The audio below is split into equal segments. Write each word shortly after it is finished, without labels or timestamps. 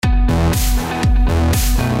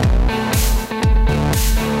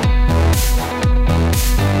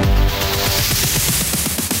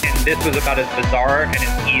this was about as bizarre and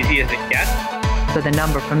as easy as it gets. So the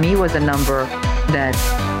number for me was a number that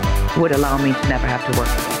would allow me to never have to work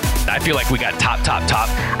again. I feel like we got top.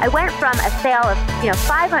 I went from a sale of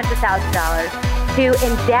 $500,000 to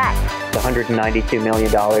in debt. $192 million.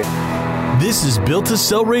 This is Built to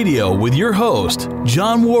Sell Radio with your host,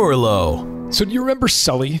 John Warrillow. So do you remember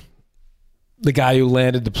Sully, the guy who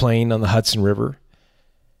landed the plane on the Hudson River?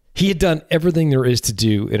 He had done everything there is to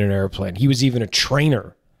do in an airplane. He was even a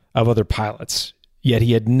trainer of other pilots, yet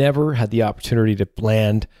he had never had the opportunity to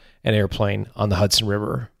land an airplane on the Hudson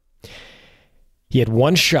River. He had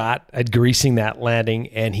one shot at greasing that landing,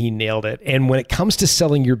 and he nailed it. And when it comes to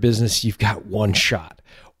selling your business, you've got one shot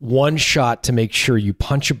to make sure you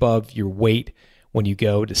punch above your weight when you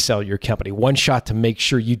go to sell your company. One shot to make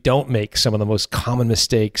sure you don't make some of the most common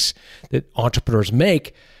mistakes that entrepreneurs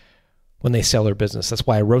make when they sell their business. That's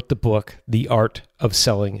why I wrote the book, The Art of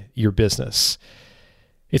Selling Your Business.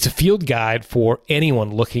 It's a field guide for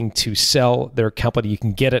anyone looking to sell their company. You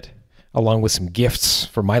can get it along with some gifts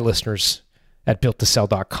for my listeners at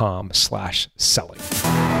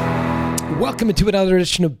builttosell.com/selling. Welcome into another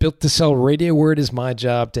edition of Built to Sell Radio, where it is my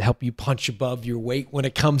job to help you punch above your weight when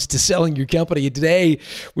it comes to selling your company. And today,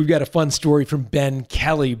 we've got a fun story from Ben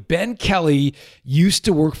Kelly. Ben Kelly used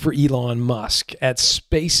to work for Elon Musk at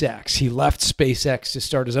SpaceX. He left SpaceX to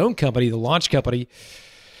start his own company, the launch company,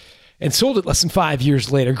 and sold it less than 5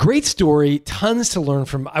 years later. Great story, tons to learn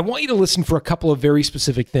from. I want you to listen for a couple of very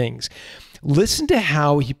specific things. Listen to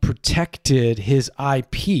how he protected his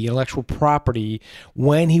IP, intellectual property,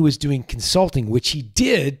 when he was doing consulting, which he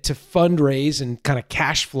did to fundraise and kind of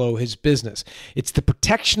cash flow his business. It's the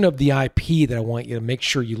protection of the IP that I want you to make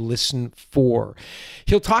sure you listen for.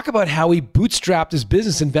 He'll talk about how he bootstrapped his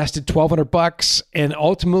business, invested $1,200, and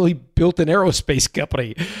ultimately built an aerospace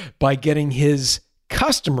company by getting his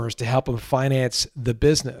customers to help him finance the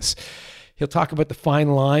business. He'll talk about the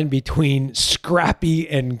fine line between scrappy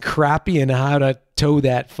and crappy and how to toe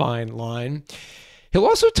that fine line. He'll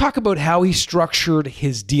also talk about how he structured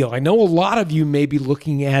his deal. I know a lot of you may be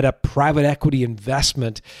looking at a private equity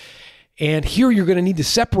investment, and here you're going to need to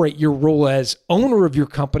separate your role as owner of your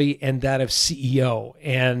company and that of CEO.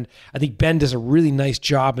 And I think Ben does a really nice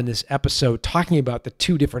job in this episode talking about the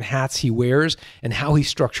two different hats he wears and how he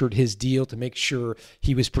structured his deal to make sure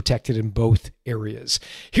he was protected in both areas.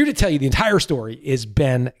 Here to tell you the entire story is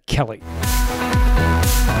Ben Kelly.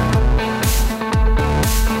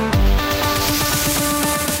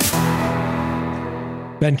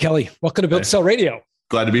 Ben Kelly, welcome to Built to Sell Radio.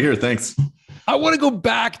 Glad to be here. Thanks. I want to go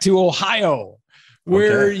back to Ohio,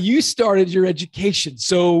 where you started your education.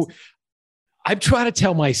 So I'm trying to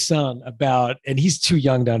tell my son about, and he's too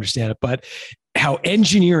young to understand it, but how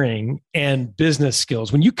engineering and business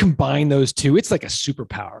skills, when you combine those two, it's like a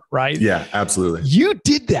superpower, right? Yeah, absolutely. You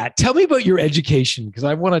did that. Tell me about your education, because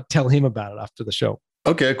I want to tell him about it after the show.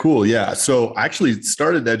 Okay, cool. Yeah. So I actually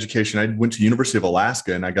started education. I went to University of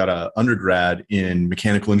Alaska and I got an undergrad in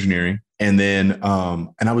mechanical engineering. And then, and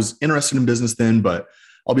I was interested in business then, but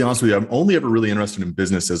I'll be honest with you, I'm only ever really interested in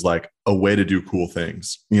business as like a way to do cool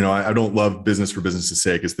things. You know, I don't love business for business's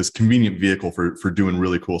sake. It's this convenient vehicle for doing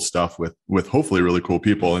really cool stuff with hopefully really cool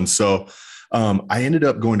people. And so I ended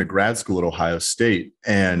up going to grad school at Ohio State,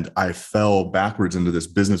 and I fell backwards into this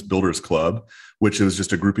business builders club, which was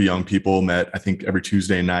just a group of young people met, I think, every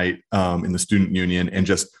Tuesday night in the student union, and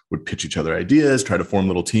just would pitch each other ideas, try to form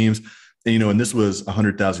little teams. And, you know, and this was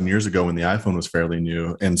 100,000 years ago when the iPhone was fairly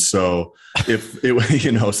new. And so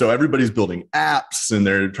so everybody's building apps and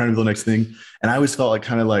they're trying to build the next thing. And I always felt like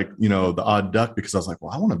kind of like, you know, the odd duck, because I was like,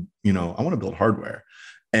 well, I want to build hardware.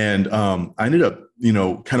 And I ended up, you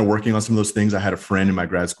know, kind of working on some of those things. I had a friend in my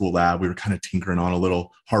grad school lab. We were kind of tinkering on a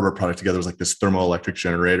little hardware product together. It was like this thermoelectric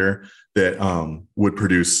generator that would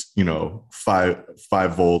produce, you know, 5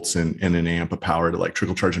 volts and an amp of power to like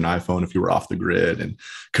trickle charge an iPhone if you were off the grid, and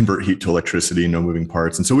convert heat to electricity, no moving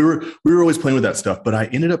parts. And so we were always playing with that stuff. But I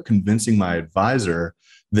ended up convincing my advisor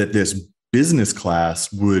that this business class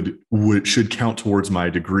should count towards my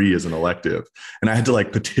degree as an elective. And I had to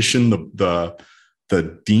like petition the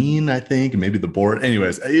dean, I think, and maybe the board.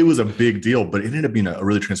 Anyways, it was a big deal, but it ended up being a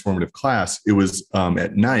really transformative class. It was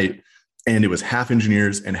at night, and it was half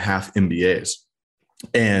engineers and half MBAs.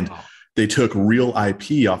 And they took real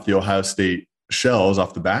IP off the Ohio State shelves,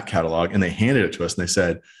 off the back catalog, and they handed it to us. And they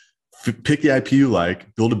said, pick the IP you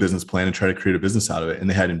like, build a business plan, and try to create a business out of it. And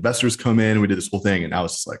they had investors come in, and we did this whole thing. And I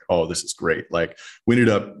was just like, oh, this is great. Like, we ended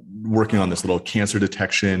up working on this little cancer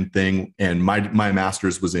detection thing. And my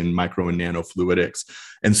master's was in micro and nanofluidics.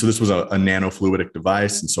 And so this was a nanofluidic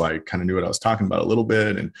device. And so I kind of knew what I was talking about a little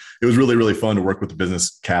bit. And it was really, really fun to work with the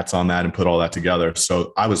business cats on that and put all that together.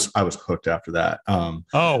 So I was hooked after that. Oh,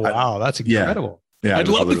 wow. That's incredible. Yeah. I'd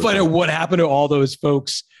love to find out what happened to all those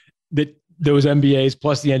folks those MBAs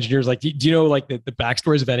plus the engineers. Like, do you know like the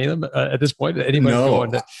backstories of any of them at this point? Anybody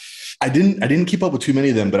No, I didn't keep up with too many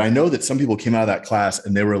of them, but I know that some people came out of that class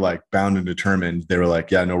and they were like bound and determined. They were like,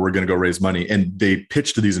 yeah, no, we're going to go raise money. And they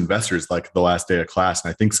pitched to these investors like the last day of class. And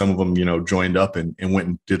I think some of them, joined up and went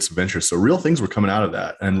and did some ventures. So real things were coming out of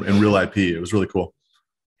that and real IP. It was really cool.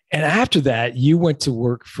 And after that, you went to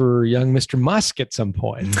work for young Mr. Musk at some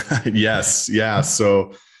point. Yes. Yeah.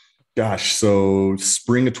 So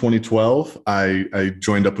spring of 2012, I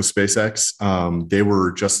joined up with SpaceX. They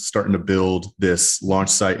were just starting to build this launch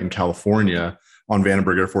site in California on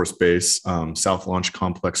Vandenberg Air Force Base, South Launch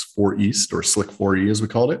Complex 4 East, or SLIC 4E as we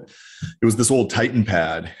called it. It was this old Titan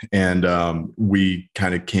pad. And we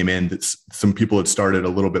kind of came in, some people had started a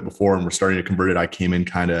little bit before and were starting to convert it. I came in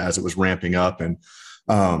kind of as it was ramping up and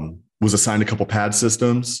was assigned a couple pad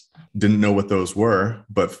systems. Didn't know what those were,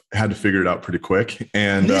 but had to figure it out pretty quick.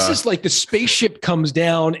 And this is like the spaceship comes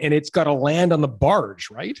down and it's got to land on the barge,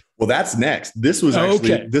 right? Well, that's next. This was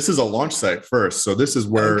this is a launch site first. So this is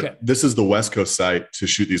where this is the West Coast site to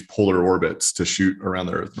shoot these polar orbits to shoot around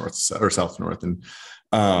the Earth, north or south to north.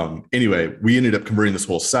 And anyway, we ended up converting this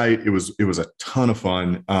whole site. It was a ton of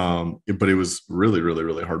fun, but it was really, really,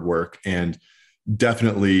 really hard work and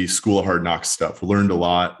definitely school of hard knocks stuff. We learned a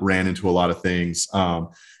lot, ran into a lot of things.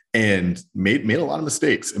 And made a lot of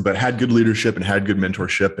mistakes, but had good leadership and had good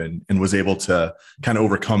mentorship and was able to kind of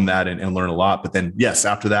overcome that and learn a lot. But then, yes,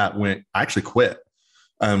 after that I actually quit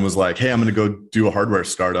and was like, hey, I'm going to go do a hardware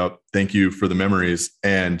startup. Thank you for the memories.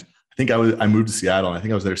 And I think I moved to Seattle and I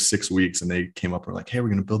think I was there 6 weeks and they came up and were like, hey, we're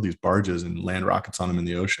going to build these barges and land rockets on them in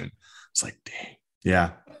the ocean. It's like, dang, yeah,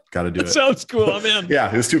 got to do it. Sounds cool. I'm in.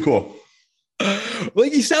 Yeah, it was too cool.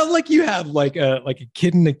 Like you sound like you have like a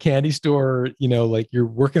kid in a candy store, like you're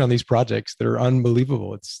working on these projects that are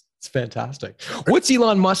unbelievable. It's fantastic. What's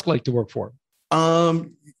Elon Musk like to work for?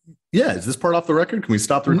 Yeah. Is this part off the record? Can we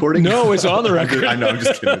stop the recording? No, it's on the record. I know. I'm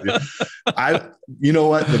just kidding with you. You know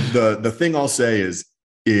what? The thing I'll say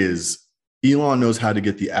is Elon knows how to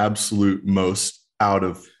get the absolute most out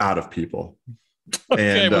of people.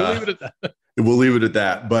 Okay, and, we'll leave it at that. We'll leave it at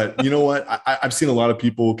that. But you know what? I've seen a lot of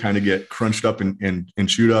people kind of get crunched up and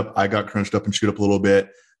shoot up. I got crunched up and shoot up a little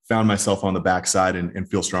bit, found myself on the backside and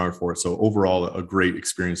feel stronger for it. So overall, a great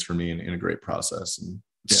experience for me and a great process. And,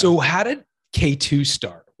 yeah. So how did K2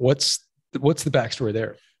 start? What's the backstory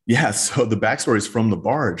there? Yeah. So the backstory is from the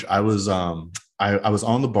barge. I was on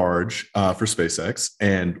the barge for SpaceX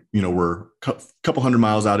and, we're a couple hundred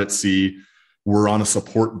miles out at sea. We're on a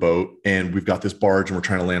support boat and we've got this barge and we're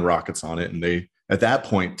trying to land rockets on it. And they, at that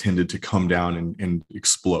point, tended to come down and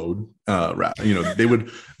explode. They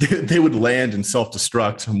would land and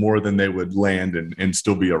self-destruct more than they would land and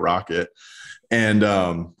still be a rocket. And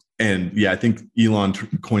yeah, I think Elon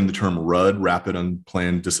coined the term RUD, rapid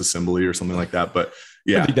unplanned disassembly or something like that. But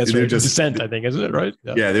yeah, I think that's right. Descent, I think, isn't it? Right?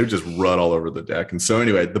 Yeah, they would just RUD all over the deck. And so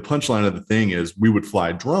anyway, the punchline of the thing is we would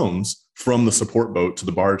fly drones from the support boat to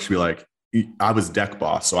the barge to be like, I was deck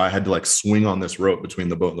boss. So I had to like swing on this rope between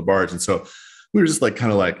the boat and the barge. And so we were just like, kind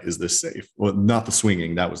of like, is this safe? Well, not the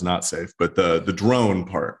swinging, that was not safe, but the drone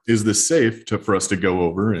part, is this safe for us to go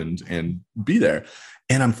over and be there?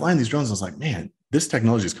 And I'm flying these drones. I was like, man, this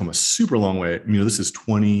technology has come a super long way. This is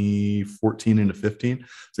 2014 into 15.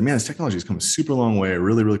 So man, this technology has come a super long way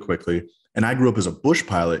really, really quickly. And I grew up as a bush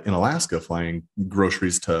pilot in Alaska, flying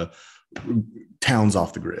groceries to towns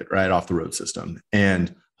off the grid, right? Off the road system. And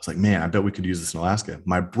I was like, man, I bet we could use this in Alaska.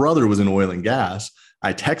 My brother was in oil and gas.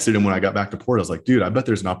 I texted him when I got back to port. I was like, dude, I bet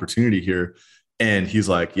there's an opportunity here. And he's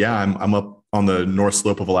like, yeah, I'm up on the north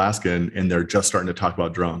slope of Alaska and they're just starting to talk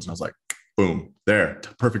about drones. And I was like, boom, there,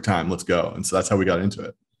 perfect time. Let's go. And so that's how we got into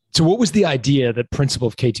it. So what was the idea, the principle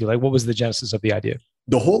of K2? Like, what was the genesis of the idea?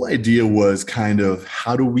 The whole idea was kind of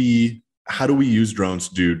how do we use drones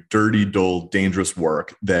to do dirty, dull, dangerous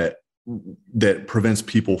work that prevents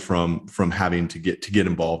people from having to get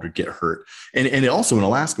involved or get hurt. And also in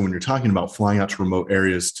Alaska, when you're talking about flying out to remote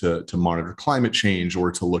areas to monitor climate change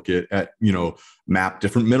or to look at map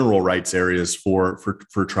different mineral rights areas for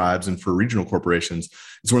tribes and for regional corporations,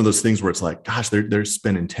 it's one of those things where it's like, gosh, they're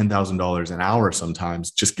spending $10,000 an hour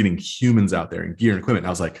sometimes just getting humans out there and gear and equipment. And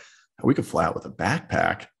I was like, we could fly out with a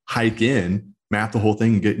backpack, hike in, map the whole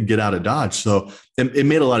thing and get out of Dodge. So it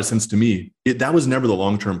made a lot of sense to me. That was never the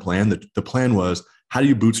long-term plan. The plan was, how do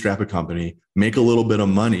you bootstrap a company, make a little bit of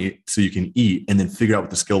money so you can eat, and then figure out what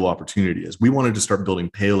the scalable opportunity is. We wanted to start building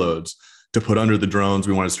payloads to put under the drones.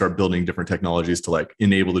 We wanted to start building different technologies to like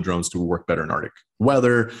enable the drones to work better in Arctic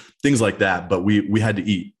weather, things like that. But we had to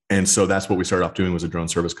eat. And so that's what we started off doing, was a drone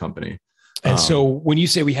service company. And so when you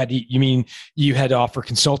say we had to eat, you mean you had to offer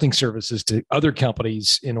consulting services to other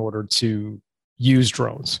companies in order to use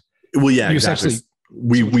drones? Well, yeah, you exactly.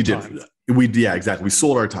 We did. Yeah, exactly. We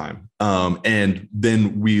sold our time. And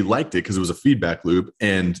then we liked it because it was a feedback loop,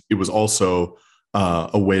 and it was also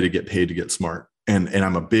a way to get paid to get smart. And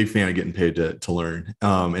I'm a big fan of getting paid to learn.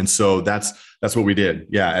 And so that's what we did.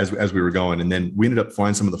 Yeah. As we were going, and then we ended up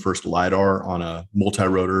flying some of the first LiDAR on a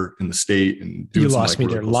multi-rotor in the state. And you lost me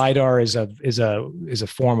there. LiDAR is a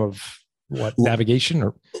form of what, navigation,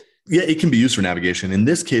 or? Yeah, it can be used for navigation. In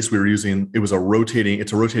this case, we were using, it's a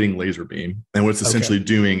rotating laser beam. And what it's essentially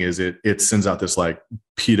doing is it sends out this like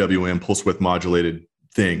PWM, pulse width modulated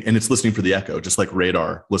thing. And it's listening for the echo, just like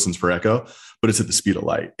radar listens for echo, but it's at the speed of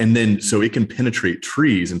light. And then, so it can penetrate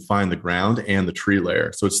trees and find the ground and the tree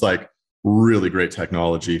layer. So it's like really great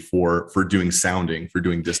technology for doing sounding, for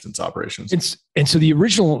doing distance operations. And so the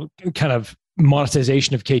original kind of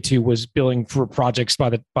monetization of K2 was billing for projects by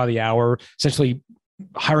the hour, essentially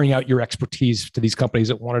hiring out your expertise to these companies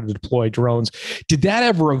that wanted to deploy drones. Did that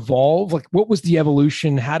ever evolve? Like, what was the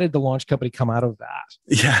evolution? How did the launch company come out of that?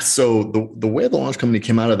 Yeah. So the way the launch company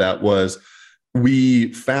came out of that was,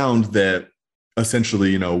 we found that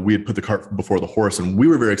essentially, we had put the cart before the horse, and we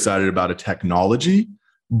were very excited about a technology,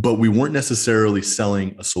 but we weren't necessarily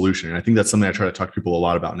selling a solution. And I think that's something I try to talk to people a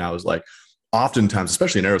lot about now, is like, oftentimes,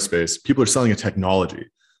 especially in aerospace, people are selling a technology,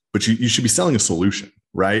 but you should be selling a solution.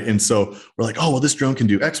 Right. And so we're like, oh, well, this drone can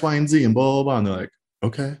do X, Y, and Z and blah, blah, blah. And they're like,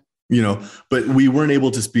 okay, but we weren't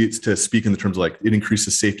able to speak in the terms of like, it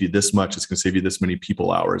increases safety this much. It's going to save you this many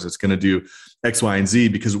people hours. It's going to do X, Y, and Z,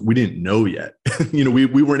 because we didn't know yet. We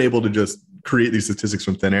weren't able to just create these statistics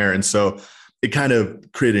from thin air. And so it kind of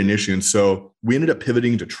created an issue. And so we ended up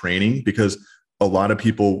pivoting to training, because a lot of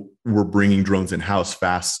people were bringing drones in-house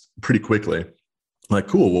pretty quickly. Like,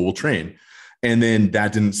 cool, well, we'll train. And then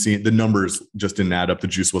the numbers just didn't add up. The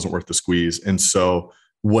juice wasn't worth the squeeze. And so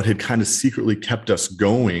what had kind of secretly kept us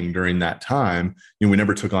going during that time, we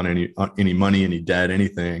never took on any money, any debt,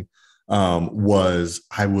 anything, was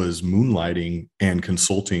I was moonlighting and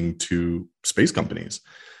consulting to space companies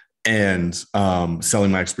and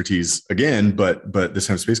selling my expertise again, but this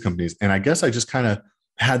time space companies. And I guess I just kind of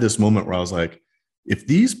had this moment where I was like, if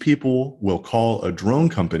these people will call a drone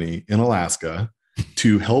company in Alaska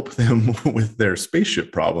to help them with their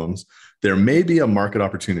spaceship problems, there may be a market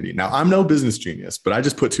opportunity. Now, I'm no business genius, but I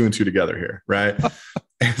just put 2 and 2 together here, right?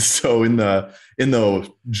 And so in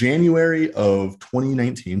the January of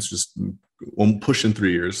 2019, so just pushing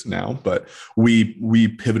 3 years now, but we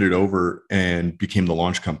pivoted over and became the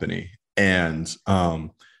launch company. And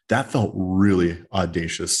that felt really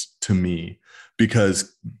audacious to me,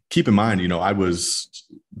 because keep in mind, I was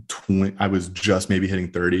just maybe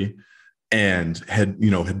hitting 30. And had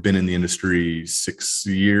been in the industry 6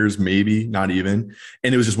 years, maybe not even.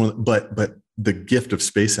 And it was just but the gift of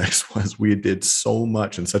SpaceX was we did so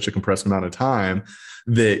much in such a compressed amount of time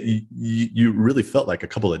that you really felt like a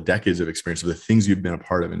couple of decades of experience of the things you'd been a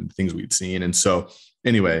part of and things we'd seen. And so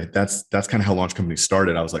anyway, that's kind of how launch companies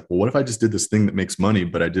started. I was like, well, what if I just did this thing that makes money,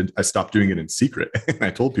 but I stopped doing it in secret and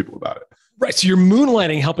I told people about it. Right. So you're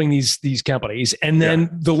moonlighting, helping these companies. And then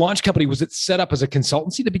the launch company, was it set up as a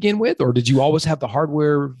consultancy to begin with, or did you always have the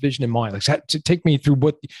hardware vision in mind? Like, take me through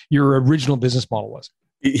what your original business model was.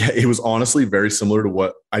 Yeah, it was honestly very similar to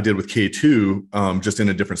what I did with K2, just in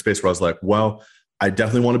a different space, where I was like, well, I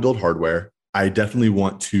definitely want to build hardware. I definitely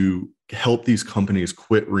want to help these companies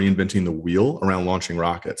quit reinventing the wheel around launching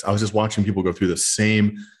rockets. I was just watching people go through the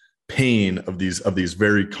same pain of these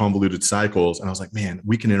very convoluted cycles. And I was like, man,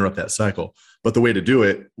 we can interrupt that cycle. But the way to do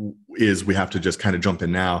it is we have to just kind of jump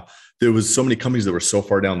in now. There was so many companies that were so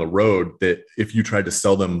far down the road that if you tried to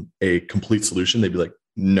sell them a complete solution, they'd be like,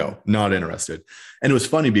 no, not interested. And it was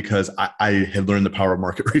funny because I had learned the power of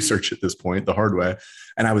market research at this point, the hard way.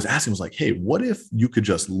 And I was asking, I was like, hey, what if you could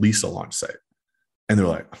just lease a launch site? And they're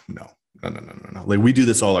like, no. Like, we do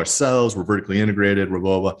this all ourselves. We're vertically integrated. We're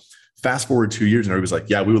blah, blah, blah. Fast forward 2 years, and everybody's like,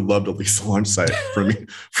 yeah, we would love to lease a launch site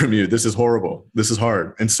from you. This is horrible. This is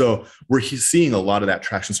hard. And so we're seeing a lot of that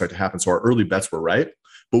traction start to happen. So our early bets were right,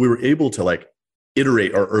 but we were able to like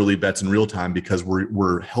iterate our early bets in real time, because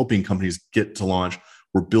we're helping companies get to launch.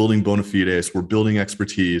 We're building bona fides. We're building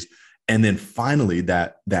expertise. And then finally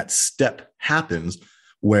that step happens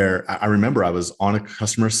where I remember I was on a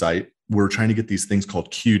customer site. We're trying to get these things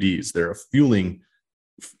called QDs. They're a fueling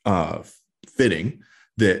fitting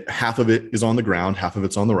that half of it is on the ground, half of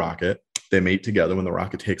it's on the rocket. They mate together. When the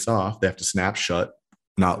rocket takes off, they have to snap shut,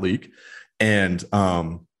 not leak, and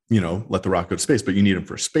let the rocket go to space. But you need them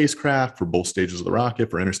for spacecraft, for both stages of the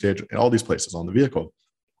rocket, for interstage, and all these places on the vehicle.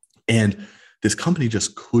 And this company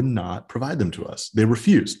just could not provide them to us. They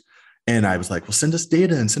refused. And I was like, well, send us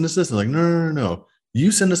data and send us this. And they're like, no.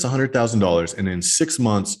 You send us $100,000 and in 6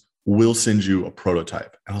 months, we'll send you a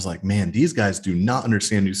prototype. And I was like, man, these guys do not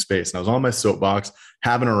understand new space. And I was on my soapbox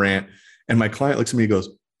having a rant. And my client looks at me and goes,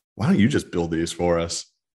 why don't you just build these for us?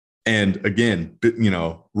 And again,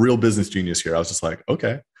 real business genius here. I was just like,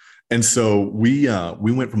 okay. And so we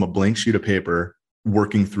went from a blank sheet of paper,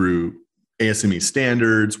 working through ASME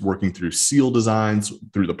standards, working through seal designs,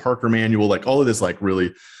 through the Parker manual, like all of this, like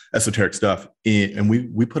really esoteric stuff. And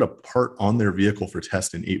we put a part on their vehicle for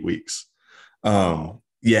test in 8 weeks.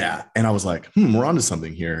 Yeah. And I was like, we're onto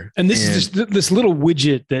something here. And this is just this little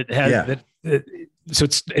widget that has so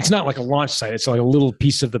it's not like a launch site. It's like a little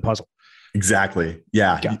piece of the puzzle. Exactly.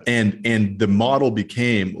 Yeah. And the model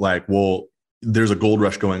became like, well, there's a gold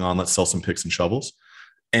rush going on. Let's sell some picks and shovels.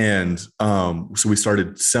 And so we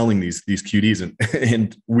started selling these QDs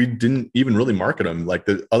and we didn't even really market them. Like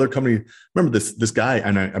the other company, remember this guy,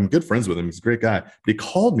 and I'm good friends with him. He's a great guy, but he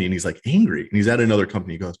called me and he's like angry. And he's at another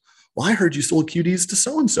company. He goes, well, I heard you sold QDs to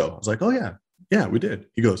so-and-so. I was like, oh yeah, we did.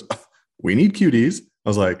 He goes, we need QDs. I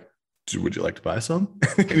was like, would you like to buy some?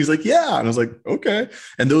 And he's like, yeah. And I was like, okay.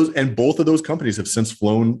 And both of those companies have since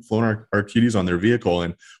flown our QDs on their vehicle.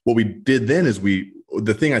 And what we did then is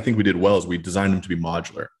the thing I think we did well is we designed them to be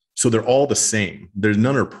modular. So they're all the same.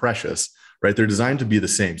 None are precious, right? They're designed to be the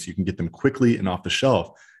same. So you can get them quickly and off the shelf.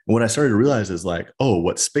 And what I started to realize is like, oh,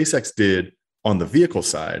 what SpaceX did on the vehicle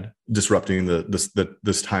side, disrupting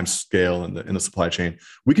this time scale in the supply chain,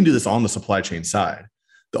 we can do this on the supply chain side.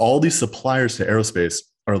 All these suppliers to aerospace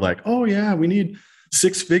are like, oh yeah, we need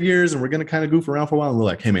 6 figures and we're going to kind of goof around for a while. And we're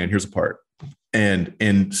like, hey man, here's a part. And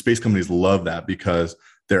space companies love that because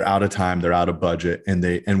they're out of time, they're out of budget.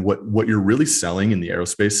 And what you're really selling in the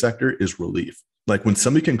aerospace sector is relief. Like when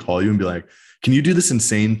somebody can call you and be like, can you do this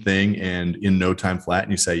insane thing and in no time flat?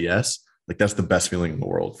 And you say yes, like that's the best feeling in the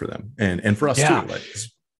world for them. And for us too. Like,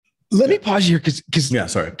 let me pause you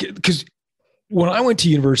here because when I went to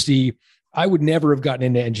university, I would never have gotten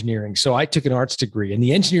into engineering. So I took an arts degree and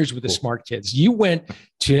the engineers were the smart kids. You went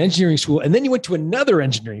to an engineering school and then you went to another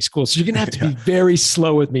engineering school. So you're going to have to be very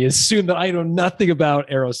slow with me. Assume that I know nothing about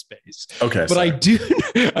aerospace. Okay. But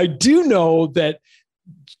I do know that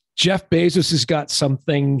Jeff Bezos has got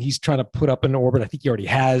something he's trying to put up in orbit. I think he already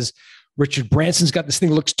has. Richard Branson's got this thing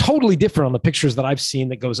that looks totally different on the pictures that I've seen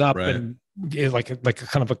that goes up and like a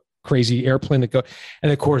kind of a crazy airplane that go.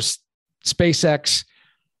 And of course, SpaceX.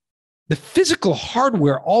 The physical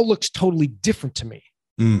hardware all looks totally different to me.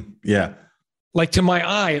 Yeah. Like to my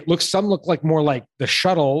eye, some look like more like the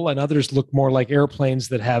shuttle and others look more like airplanes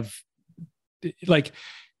that have like,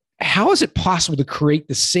 how is it possible to create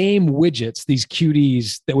the same widgets, these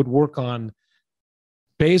QDs that would work on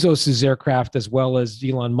Bezos's aircraft as well as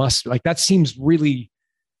Elon Musk? Like that seems really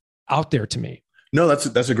out there to me. No,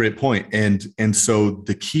 that's a great point. And so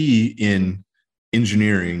the key in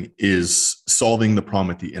engineering is solving the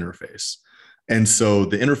problem at the interface. And so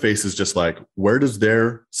the interface is just like, where does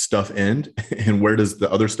their stuff end and where does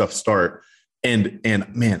the other stuff start? And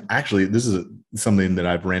man, actually, this is something that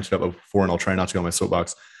I've ranted up before, and I'll try not to go on my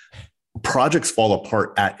soapbox. Projects fall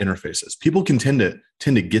apart at interfaces. People can tend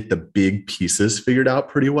to get the big pieces figured out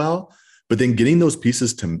pretty well, but then getting those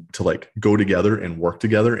pieces to like go together and work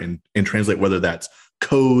together and translate, whether that's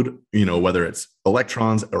code, whether it's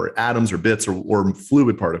electrons or atoms or bits or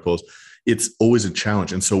fluid particles, it's always a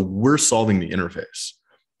challenge. And so we're solving the interface.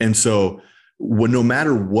 And so no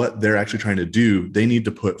matter what they're actually trying to do, they need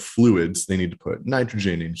to put fluids, they need to put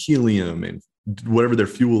nitrogen and helium and whatever their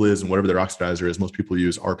fuel is and whatever their oxidizer is. Most people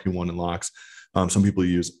use RP1 and LOX. Some people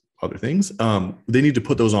use other things. They need to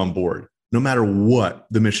put those on board. No matter what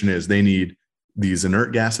the mission is, they need these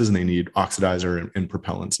inert gases and they need oxidizer and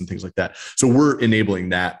propellants and things like that. So we're enabling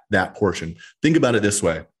that portion. Think about it this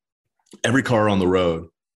way. Every car on the road,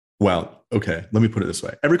 well, okay, let me put it this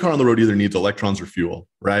way. Every car on the road either needs electrons or fuel,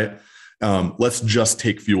 right? Let's just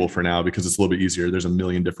take fuel for now because it's a little bit easier. There's a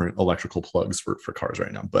million different electrical plugs for cars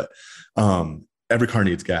right now, but every car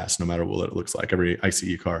needs gas no matter what it looks like, every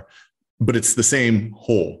ICE car. But it's the same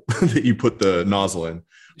hole that you put the nozzle in.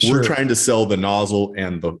 Sure. We're trying to sell the nozzle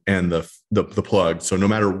and the plug. So no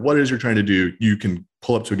matter what it is you're trying to do, you can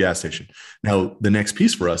pull up to a gas station. Now, the next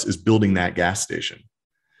piece for us is building that gas station.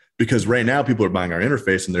 because right now people are buying our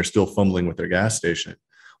interface and they're still fumbling with their gas station.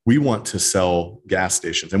 We want to sell gas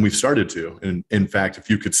stations, and we've started to. And in fact,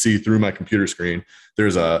 if you could see through my computer screen,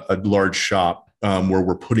 there's a large shop where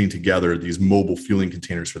we're putting together these mobile fueling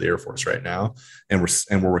containers for the Air Force right now, and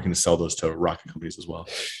we're working to sell those to rocket companies as well.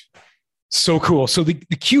 So cool. So the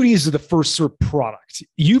QDs are the first sort of product.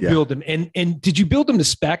 You build them, and did you build them to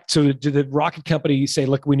spec? So did the rocket company say,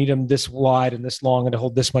 look, we need them this wide and this long and to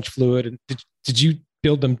hold this much fluid? And did you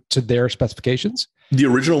build them to their specifications? The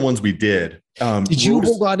original ones we did. Did you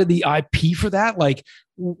hold on to the IP for that? Like,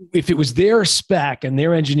 if it was their spec and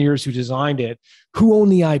their engineers who designed it, who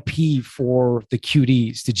owned the IP for the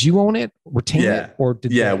QDs? Did you own it, retain it, or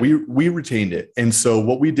did they? we retained it. And so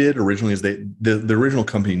what we did originally is the original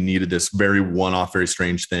company needed this very one-off, very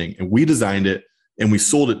strange thing, and we designed it and we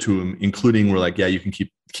sold it to them, including we're like, yeah, you can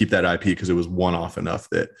keep that IP because it was one-off enough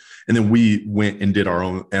that. And then we went and did our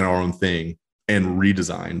own thing and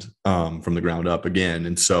redesigned from the ground up again.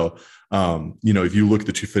 And so, if you look at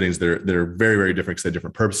the two fittings, they're very, very different because they have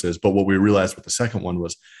different purposes. But what we realized with the second one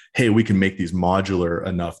was, hey, we can make these modular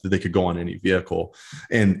enough that they could go on any vehicle,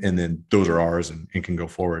 and then those are ours and can go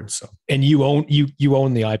forward. So, and you own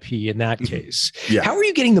the IP in that case. Yeah. How are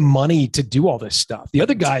you getting the money to do all this stuff? The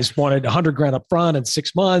other guys wanted $100,000 up front in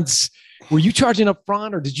 6 months. Were you charging up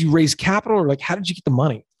front, or did you raise capital, or like how did you get the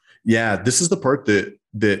money? Yeah, this is the part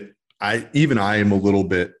that I am a little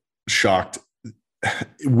bit shocked.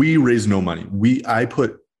 We raised no money. I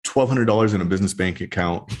put $1,200 in a business bank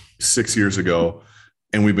account 6 years ago,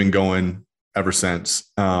 and we've been going ever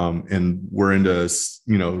since. And we're into,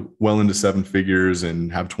 well into seven figures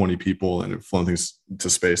and have 20 people and have flown things to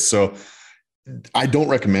space. So I don't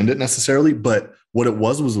recommend it necessarily, but what it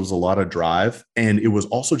was a lot of drive, and it was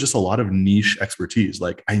also just a lot of niche expertise.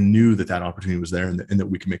 Like I knew that opportunity was there and that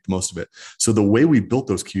we could make the most of it. So the way we built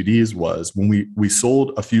those QDs was when we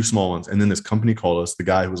sold a few small ones, and then this company called us, the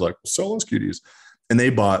guy who was like, sell us QDs. And they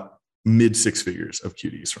bought mid 6 figures of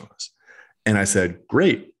QDs from us. And I said,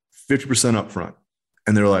 great, 50% upfront.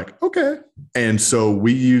 And they're like, okay. And so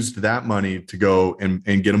we used that money to go and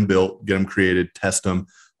get them built, get them created, test them,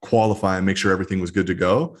 qualify and make sure everything was good to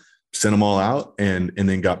go, send them all out, and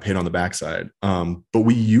then got paid on the backside. But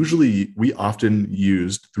we often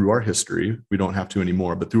used, through our history, we don't have to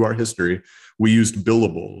anymore, but through our history, we used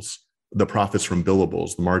billables, the profits from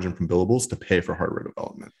billables, the margin from billables to pay for hardware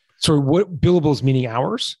development. So what billables meaning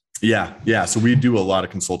hours? Yeah. So we do a lot of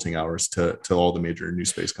consulting hours to all the major new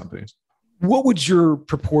space companies. What would your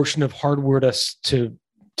proportion of hardware to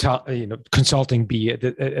consulting be at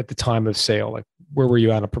the time of sale? Like where were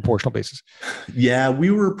you at on a proportional basis? Yeah,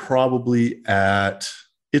 we were probably at,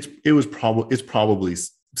 it's probably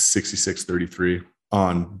 66-33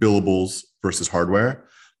 on billables versus hardware.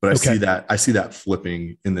 But I see that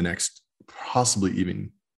flipping in the next, possibly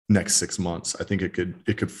even next 6 months. I think it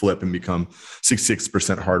could flip and become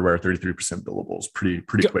 66% hardware, 33% billables pretty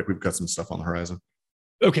quick. We've got some stuff on the horizon.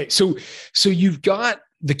 Okay. So you've got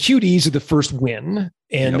the QDs are the first win,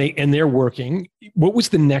 and they're working. What was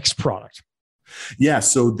the next product? Yeah.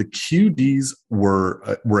 So the QDs were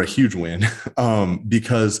a huge win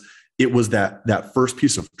because it was that first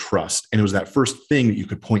piece of trust. And it was that first thing that you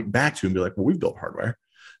could point back to and be like, well, we've built hardware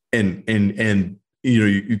and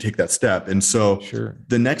you take that step. And so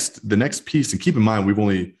the next piece, and keep in mind, we've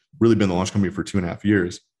only really been the launch company for 2.5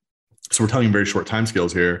 years. So we're talking very short time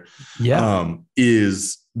scales here. Yeah.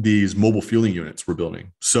 Is these mobile fueling units we're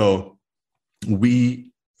building. So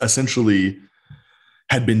we essentially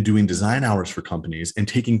had been doing design hours for companies and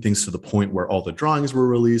taking things to the point where all the drawings were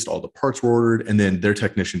released, all the parts were ordered, and then their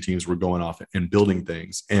technician teams were going off and building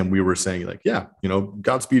things. And we were saying like, yeah,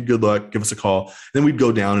 Godspeed, good luck, give us a call. And then we'd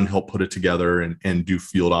go down and help put it together and do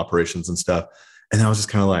field operations and stuff. And I was just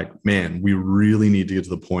kind of like, man, we really need to get to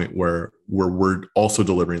the point where we're also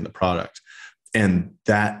delivering the product. And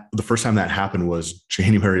that the first time that happened was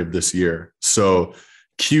January of this year. So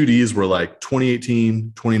QDs were like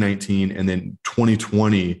 2018, 2019, and then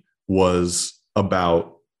 2020 was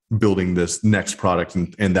about building this next product.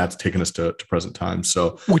 And that's taken us to present time.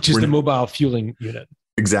 So which is the mobile fueling unit.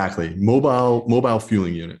 Exactly. Mobile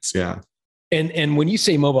fueling units. Yeah. And when you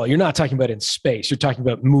say mobile, you're not talking about in space. You're talking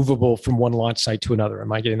about movable from one launch site to another.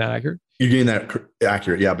 Am I getting that accurate? You're getting that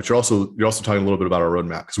accurate, yeah. But you're also talking a little bit about our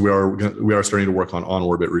roadmap because we are starting to work on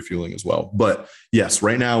orbit refueling as well. But yes,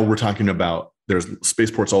 right now we're talking about there's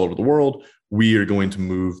spaceports all over the world. We are going to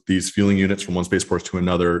move these fueling units from one spaceport to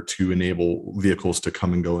another to enable vehicles to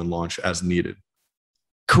come and go and launch as needed.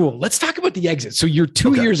 Cool. Let's talk about the exit. So you're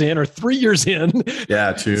 2 years in or 3 years in.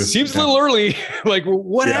 Yeah, 2. Seems a little early. Like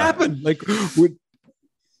what happened? Like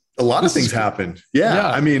a lot of things happened. Yeah.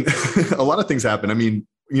 I mean, a lot of things happened. I mean,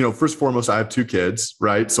 first and foremost, I have 2 kids,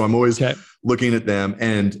 right? So I'm always looking at them.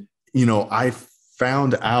 And, I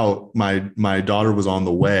found out my daughter was on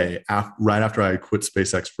the way right after I quit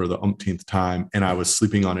SpaceX for the umpteenth time. And I was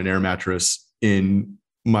sleeping on an air mattress in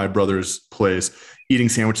my brother's place, eating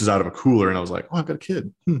sandwiches out of a cooler. And I was like, oh, I've got a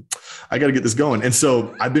kid. I got to get this going. And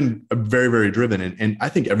so I've been very, very driven. And I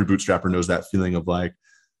think every bootstrapper knows that feeling of like,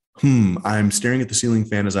 I'm staring at the ceiling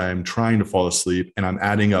fan as I'm trying to fall asleep, and I'm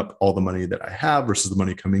adding up all the money that I have versus the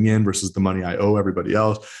money coming in versus the money I owe everybody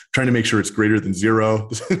else, trying to make sure it's greater than 0,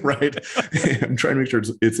 right? I'm trying to make sure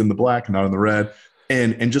it's in the black and not in the red,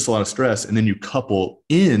 and just a lot of stress. And then you couple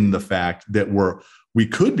in the fact that we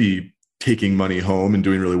could be taking money home and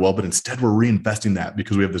doing really well, but instead we're reinvesting that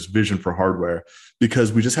because we have this vision for hardware,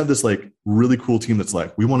 because we just have this like really cool team that's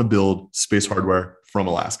like, we want to build space hardware from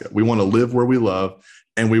Alaska. We want to live where we love,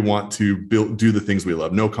 and we want to do the things we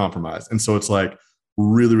love, no compromise. And so it's like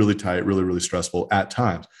really, really tight, really, really stressful at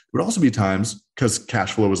times. It would also be times, because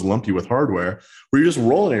cash flow is lumpy with hardware, where you're just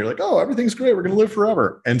rolling it. You're like, oh, everything's great. We're going to live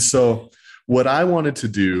forever. And so what I wanted to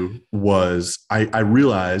do was I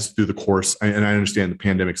realized through the course, and I understand the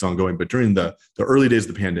pandemic's ongoing, but during the early days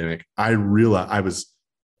of the pandemic, I realized I was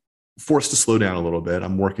forced to slow down a little bit.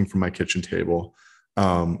 I'm working from my kitchen table.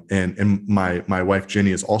 And my wife,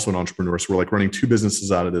 Jenny, is also an entrepreneur. So we're like running 2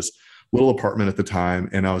 businesses out of this little apartment at the time.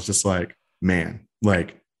 And I was just like, man,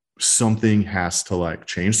 like something has to like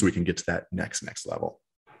change so we can get to that next level.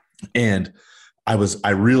 And I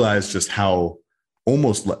realized just how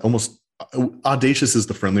almost audacious is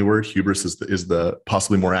the friendly word. Hubris is the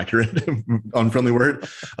possibly more accurate unfriendly word.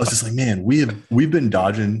 I was just like, man, we've been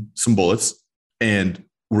dodging some bullets, and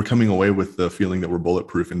we're coming away with the feeling that we're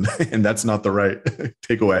bulletproof, and that's not the right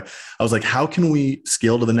takeaway. I was like, how can we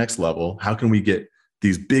scale to the next level? How can we get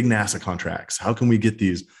these big NASA contracts? How can we get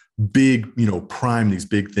these big, prime these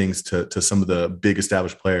big things to some of the big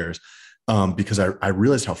established players? Because I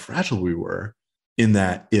realized how fragile we were, in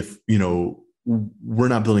that if, we're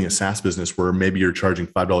not building a SaaS business where maybe you're charging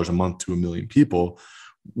 $5 a month to 1 million people,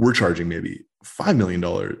 we're charging maybe $5 million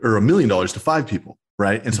or $1 million to 5 people.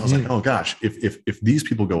 Right. And so I was like, oh gosh, if these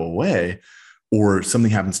people go away or something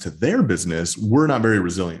happens to their business, we're not very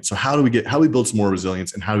resilient. So how do we build some more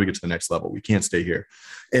resilience, and how do we get to the next level? We can't stay here.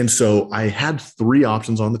 And so I had 3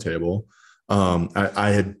 options on the table. I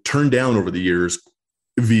had turned down over the years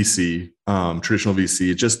VC, traditional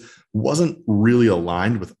VC. It just wasn't really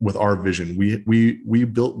aligned with our vision. We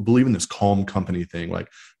believe in this calm company thing. Like,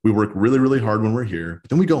 we work really, really hard when we're here, but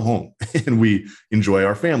then we go home and we enjoy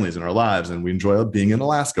our families and our lives, and we enjoy being in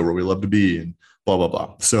Alaska where we love to be, and blah, blah,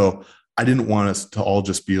 blah. So I didn't want us to all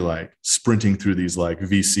just be like sprinting through these like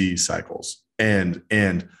VC cycles. And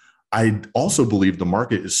I also believe the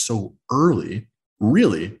market is so early,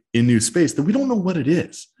 really, in new space, that we don't know what it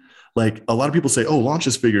is. Like, a lot of people say, oh, launch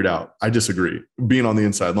is figured out. I disagree. Being on the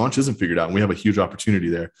inside, launch isn't figured out, and we have a huge opportunity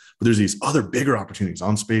there. But there's these other bigger opportunities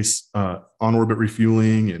on space, on orbit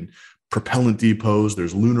refueling and propellant depots.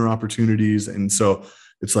 There's lunar opportunities. And so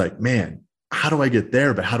it's like, man, how do I get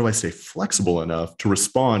there? But how do I stay flexible enough to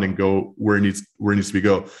respond and go where it needs to be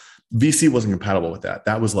go? VC wasn't compatible with that.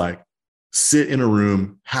 That was like, sit in a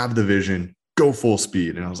room, have the vision, go full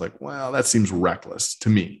speed. And I was like, well, that seems reckless to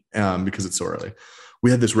me, because it's so early. We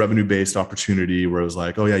had this revenue-based opportunity where it was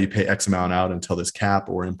like, oh yeah, you pay X amount out until this cap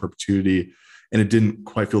or in perpetuity. And it didn't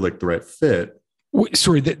quite feel like the right fit. Wait,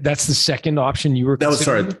 sorry, that's the second option you were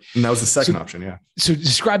considering? That was the second option. Yeah. So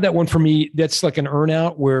describe that one for me. That's like an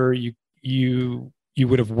earnout where you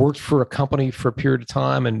would have worked for a company for a period of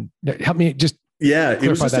time, and help me just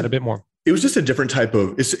clarify that a bit more. It was just a different type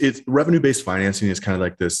of, it's revenue-based financing is kind of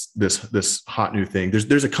like this hot new thing.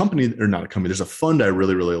 There's a company, or not a company, there's a fund I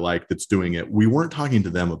really, really like that's doing it. We weren't talking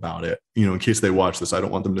to them about it, in case they watch this. I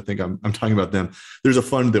don't want them to think I'm talking about them. There's a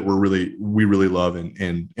fund that we really love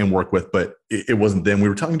and work with, but it wasn't them. We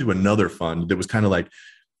were talking to another fund that was kind of like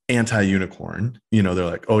anti-unicorn. They're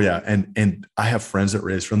like, oh yeah. And I have friends that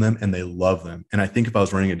raise from them, and they love them. And I think if I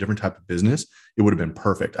was running a different type of business, it would have been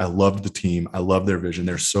perfect. I loved the team. I love their vision.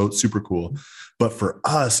 They're so super cool. But for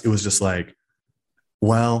us, it was just like,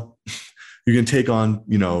 well, you can take on,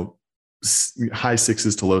 high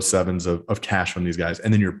 6s to low 7s of cash from these guys.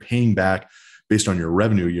 And then you're paying back based on your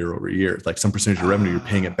revenue year over year. It's like some percentage of revenue, you're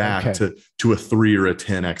paying it back to a 3 or a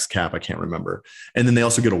 10x cap. I can't remember. And then they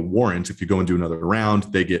also get a warrant. If you go and do another round,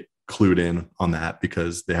 they get clued in on that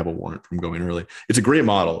because they have a warrant from going early. It's a great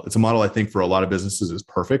model. It's a model I think for a lot of businesses is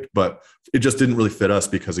perfect, but it just didn't really fit us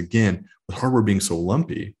because, again, with hardware being so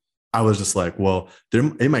lumpy, I was just like, well,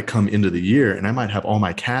 they might come into the year and I might have all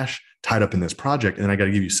my cash tied up in this project, and then I got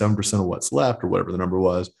to give you 7% of what's left or whatever the number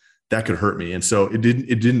was that could hurt me. And so it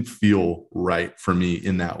didn't feel right for me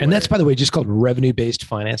in that way. And that's, by the way, just called revenue-based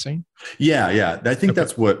financing. Yeah. I think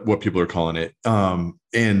that's what people are calling it.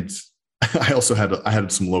 And I also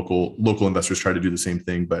had some local investors try to do the same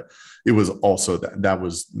thing, but it was also that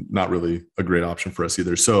was not really a great option for us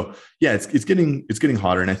either. So yeah, it's getting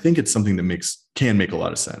hotter, and I think it's something that can make a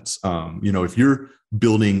lot of sense. If you're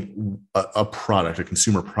building a product, a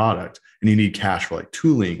consumer product, and you need cash for like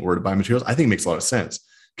tooling or to buy materials, I think it makes a lot of sense,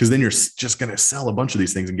 because then you're just going to sell a bunch of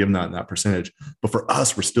these things and give them that percentage. But for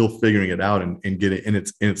us, we're still figuring it out and get it, and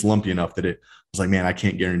it's lumpy enough that it was like, man, I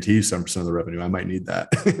can't guarantee you 7% of the revenue. I might need that.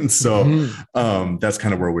 And so that's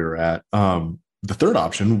kind of where we were at. The third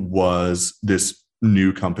option was this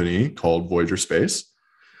new company called Voyager Space.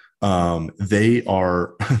 They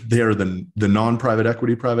are the non-private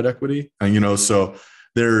equity private equity. So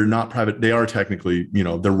they're not private. They are technically,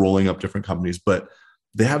 they're rolling up different companies, but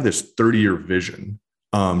they have this 30-year vision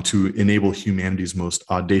to enable humanity's most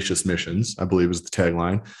audacious missions, I believe is the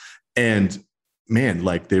tagline. And man,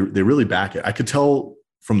 like they really back it. I could tell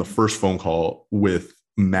from the first phone call with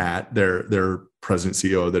Matt, their president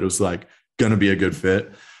CEO, that it was like going to be a good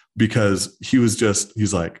fit, because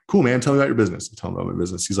he's like, cool, man, tell me about your business. I tell him about my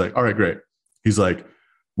business. He's like, all right, great. He's like,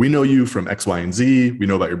 we know you from X, Y, and Z. We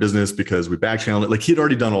know about your business because we back channeled it. Like, he'd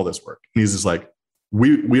already done all this work. And he's just like,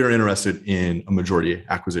 we are interested in a majority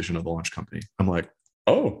acquisition of the launch company. I'm like,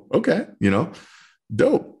 oh, okay.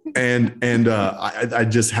 Dope. And I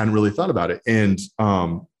just hadn't really thought about it.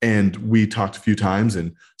 And we talked a few times,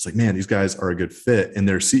 and it's like, man, these guys are a good fit. And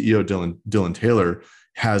their CEO, Dylan Taylor,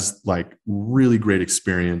 has like really great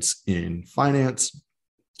experience in finance,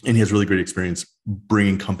 and he has really great experience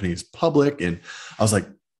bringing companies public. And I was like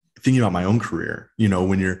thinking about my own career,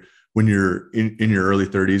 when you're in your early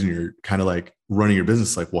 30s and you're kind of like running your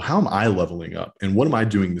business, like, well, how am I leveling up and what am I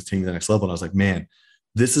doing to take the next level? And I was like, man,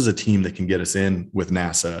 this is a team that can get us in with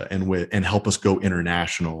NASA and help us go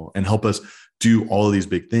international and help us do all of these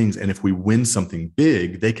big things. And if we win something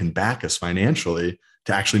big, they can back us financially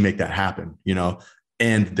to actually make that happen,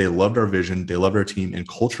 And they loved our vision, they loved our team, and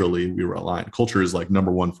culturally we were aligned. Culture is like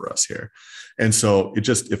number one for us here. And so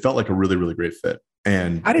it felt like a really, really great fit.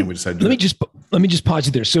 And we decided let me just pause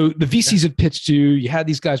you there. So the VCs had pitched you had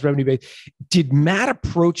these guys revenue based. Did Matt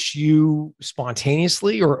approach you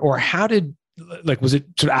spontaneously, or how did, like, was it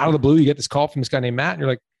sort of out of the blue? You get this call from this guy named Matt and you're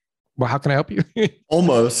like, well, how can I help you?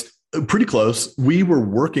 Almost. Pretty close. We were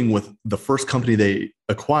working with the first company they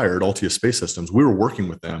acquired, Altia Space Systems. We were working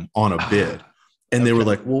with them on a bid. And they were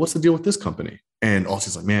like, well, what's the deal with this company? And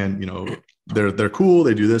Altia's like, man, they're cool.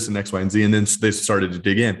 They do this and X, Y, and Z. And then they started to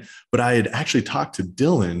dig in. But I had actually talked to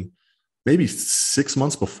Dylan maybe 6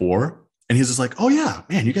 months before. And he's just like, oh yeah,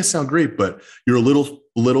 man, you guys sound great, but you're a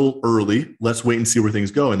little early. Let's wait and see where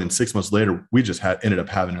things go. And then 6 months later, we just ended up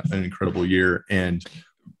having an incredible year. And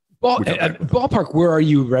ballpark, where are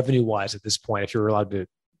you revenue wise at this point, if you're allowed to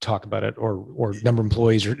talk about it, or number of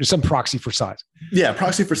employees, or some proxy for size? Yeah,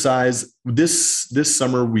 proxy for size. This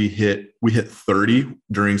summer we hit 30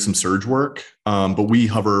 during some surge work, but we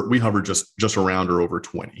hover just around or over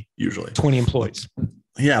 20 usually. 20 employees.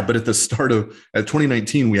 Yeah, but at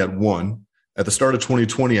 2019 we had 1. At the start of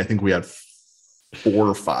 2020, I think we had 4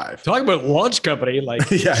 or 5. Talking about launch company, like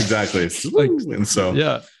yeah, exactly. And so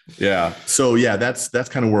yeah. So yeah, that's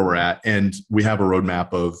kind of where we're at, and we have a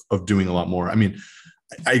roadmap of doing a lot more. I mean,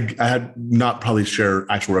 I had not probably share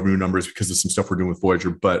actual revenue numbers because of some stuff we're doing with Voyager,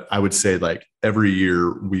 but I would say like every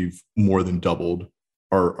year we've more than doubled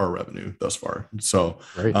our revenue thus far. So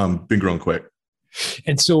been growing quick.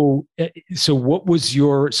 And so what was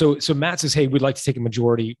so Matt says, hey, we'd like to take a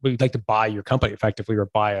majority. We'd like to buy your company effectively, or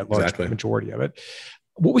buy a large majority of it.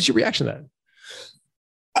 What was your reaction to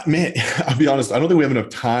that? Man, I'll be honest. I don't think we have enough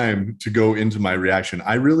time to go into my reaction.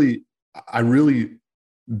 I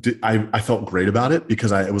felt great about it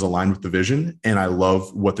because it was aligned with the vision and I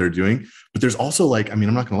love what they're doing. But there's also like, I mean,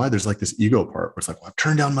 I'm not gonna lie, there's like this ego part where it's like, well, I've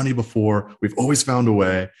turned down money before. We've always found a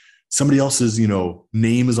way. Somebody else's,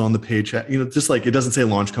 name is on the paycheck, just like it doesn't say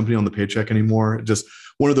launch company on the paycheck anymore. Just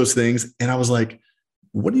one of those things. And I was like,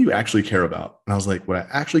 what do you actually care about? And I was like, what I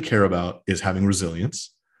actually care about is having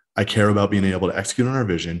resilience. I care about being able to execute on our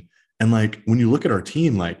vision. And like, when you look at our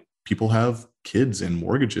team, like people have kids and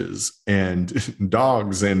mortgages and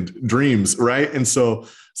dogs and dreams, right? And so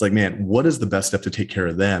it's like, man, what is the best step to take care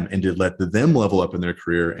of them and to let them level up in their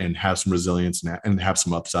career and have some resilience and have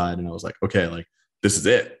some upside? And I was like, okay, like this is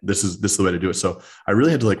it. This is the way to do it. So I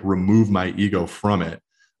really had to like remove my ego from it.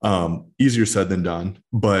 Easier said than done,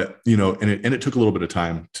 but and it took a little bit of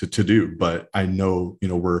time to do, but I know,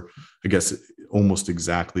 we're, I guess, almost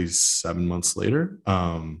exactly 7 months later.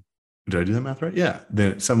 did I do that math right? Yeah.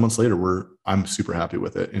 Then 7 months later, I'm super happy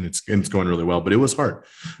with it, and it's going really well. But it was hard.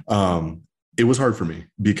 It was hard for me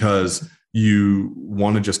because you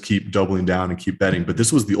want to just keep doubling down and keep betting. But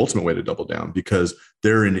this was the ultimate way to double down, because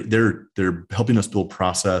they're helping us build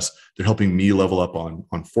process. They're helping me level up on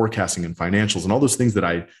forecasting and financials and all those things that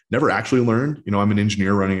I never actually learned. You know, I'm an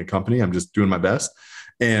engineer running a company. I'm just doing my best.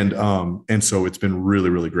 And so it's been really,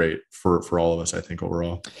 really great for all of us, I think,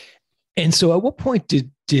 overall. And so at what point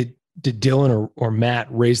did Dylan or Matt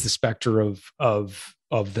raise the specter of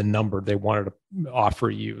the number they wanted to offer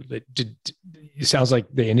you? It sounds like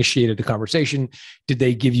they initiated the conversation. Did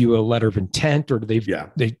they give you a letter of intent, or did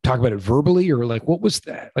they talk about it verbally, or like, what was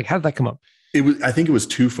that? Like, how did that come up? I think it was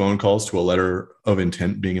 2 phone calls to a letter of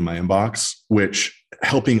intent being in my inbox, which,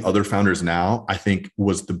 helping other founders now, I think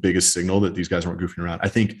was the biggest signal that these guys weren't goofing around. I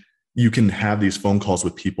think you can have these phone calls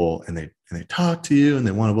with people and they talk to you and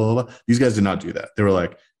they want to blah, blah, blah. These guys did not do that. They were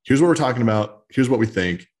like, here's what we're talking about. Here's what we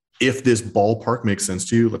think. If this ballpark makes sense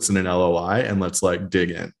to you, let's send an LOI and let's like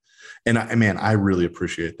dig in. And I really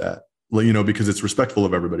appreciate that, you know, because it's respectful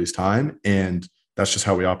of everybody's time, and that's just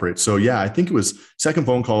how we operate. So yeah, I think it was second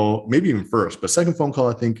phone call, maybe even first, but second phone call,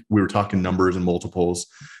 I think we were talking numbers and multiples,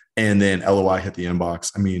 and then LOI hit the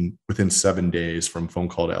inbox. I mean, within 7 days from phone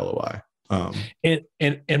call to LOI.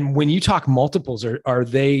 And when you talk multiples, are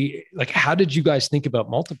they like, how did you guys think about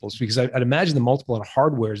multiples? Because I'd imagine the multiple on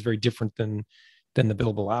hardware is very different than the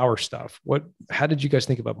billable hour stuff. How did you guys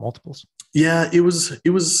think about multiples? Yeah, it was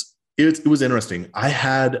interesting. I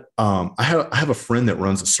have a friend that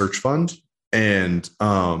runs a search fund, and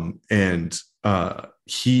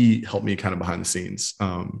he helped me kind of behind the scenes.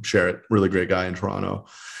 Sherritt, really great guy in Toronto.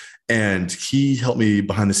 And he helped me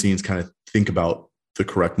behind the scenes kind of think about the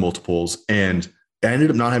correct multiples. And I ended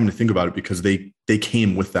up not having to think about it because they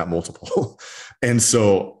came with that multiple. And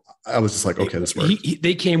so I was just like, okay, this works.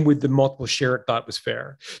 They came with the multiple Sherritt thought was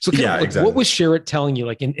fair. So exactly. What was Sherritt telling you,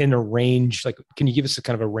 like in a range? Like, can you give us a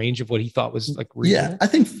kind of a range of what he thought was like reasonable? Yeah,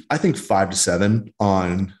 I think 5 to 7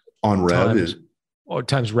 on rev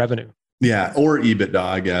times revenue. Yeah, or EBITDA,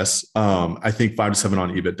 I guess. I think 5 to 7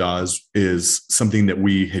 on EBITDA is something that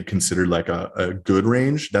we had considered like a good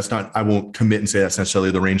range. That's not, I won't commit and say that's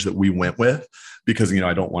necessarily the range that we went with, because, you know,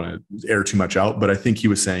 I don't want to air too much out. But I think he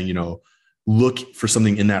was saying, you know, look for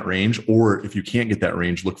something in that range, or if you can't get that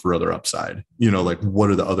range, look for other upside. You know, like,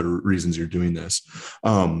 what are the other reasons you're doing this?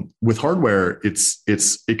 With hardware,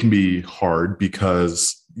 it can be hard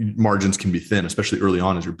because margins can be thin, especially early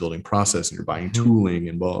on as you're building process and you're buying tooling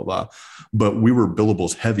and blah, blah, blah. But we were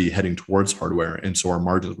billables heavy heading towards hardware. And so our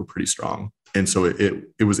margins were pretty strong. And so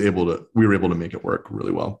we were able to make it work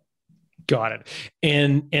really well. Got it.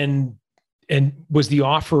 And was the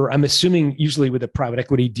offer, I'm assuming usually with a private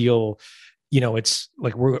equity deal, you know, it's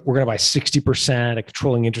like, we're going to buy 60% a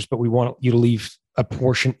controlling interest, but we want you to leave a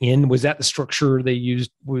portion in. Was that the structure they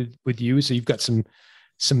used with you? So you've got some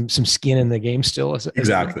skin in the game still.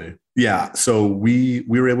 Exactly. Yeah. So we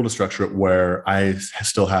were able to structure it where I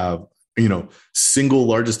still have, you know, single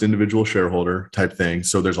largest individual shareholder type thing.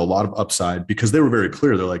 So there's a lot of upside, because they were very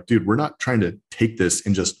clear. They're like, dude, we're not trying to take this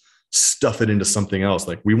and just stuff it into something else.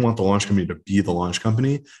 Like, we want the launch company to be the launch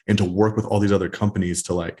company and to work with all these other companies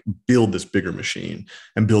to like build this bigger machine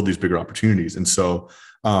and build these bigger opportunities. And so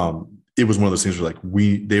it was one of those things where like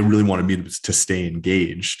they really wanted me to stay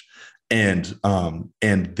engaged. And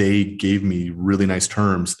they gave me really nice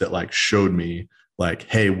terms that like showed me like,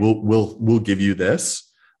 hey, we'll give you this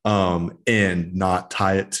and not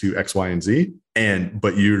tie it to X, Y, and Z.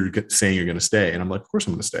 But you're saying you're going to stay. And I'm like, of course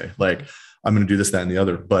I'm going to stay. Like, I'm going to do this, that, and the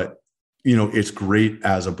other. But, you know, it's great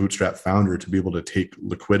as a bootstrap founder to be able to take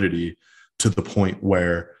liquidity to the point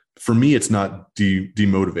where, for me, it's not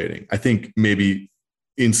demotivating. I think maybe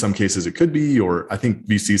in some cases it could be, or I think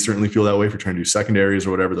VCs certainly feel that way for trying to do secondaries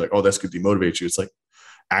or whatever. They're like, oh, that's could demotivate you. It's like,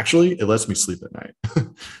 actually, it lets me sleep at night.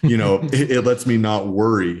 You know, it lets me not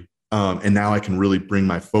worry. And now I can really bring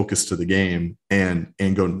my focus to the game and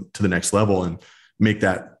go to the next level and make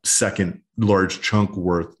that second large chunk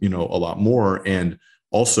worth, you know, a lot more. And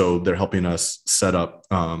also they're helping us set up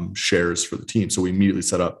shares for the team. So we immediately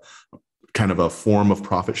set up kind of a form of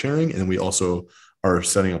profit sharing. And we also are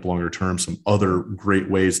setting up longer term some other great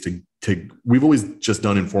ways to we've always just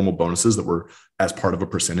done informal bonuses that were as part of a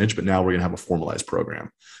percentage, but now we're going to have a formalized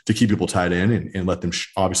program to keep people tied in and let them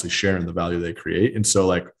obviously share in the value they create. And so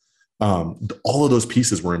like all of those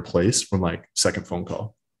pieces were in place from like second phone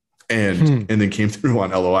call and then came through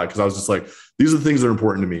on LOI. Cause I was just like, these are the things that are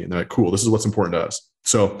important to me. And they're like, cool, this is what's important to us.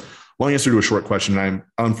 So long answer to a short question. I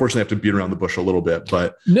unfortunately have to beat around the bush a little bit,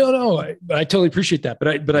 but I totally appreciate that. But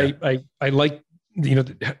I like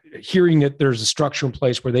hearing that there's a structure in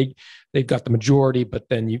place where they've got the majority, but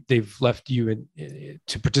then they've left you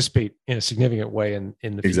to participate in a significant way in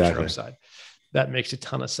the future upside. That makes a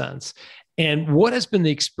ton of sense. And what has been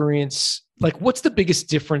the experience? Like, what's the biggest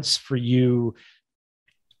difference for you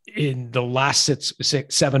in the last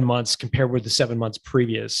 7 months compared with the 7 months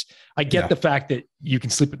previous? I get the fact that you can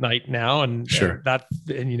sleep at night now, and you're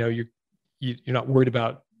not worried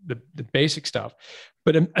about the basic stuff.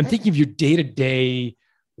 But I'm thinking of your day-to-day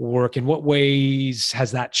work. In what ways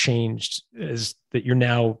has that changed as that you're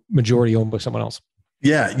now majority owned by someone else?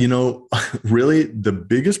 Yeah. Really the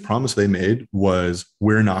biggest promise they made was,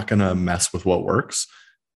 we're not going to mess with what works.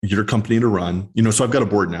 Your company to run, so I've got a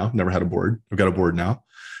board now. Never had a board. I've got a board now.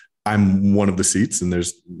 I'm one of the seats, and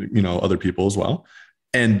there's, other people as well.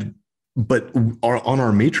 But on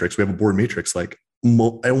our matrix, we have a board matrix, like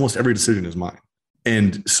almost every decision is mine.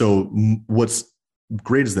 And so what's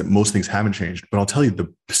great is that most things haven't changed, but I'll tell you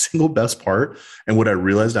the single best part, and what I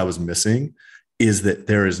realized I was missing, is that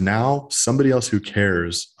there is now somebody else who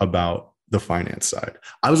cares about the finance side.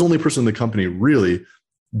 I was the only person in the company really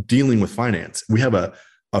dealing with finance. We have a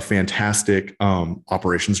fantastic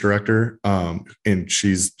operations director, and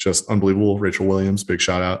she's just unbelievable. Rachel Williams, big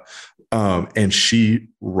shout out. And she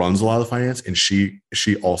runs a lot of the finance, and she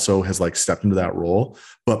also has like stepped into that role.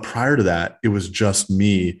 But prior to that, it was just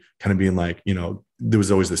me kind of being like, there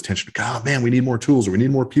was always this tension. God, man, we need more tools, or we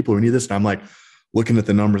need more people, or we need this. And I'm like looking at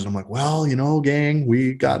the numbers, and I'm like, well, gang,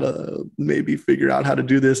 we gotta maybe figure out how to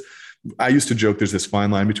do this. I used to joke there's this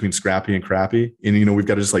fine line between scrappy and crappy, and we've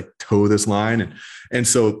got to just like toe this line. And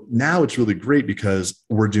so now it's really great because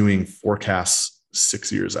we're doing forecasts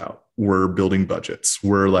 6 years out. We're building budgets.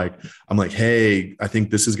 I'm like, hey, I think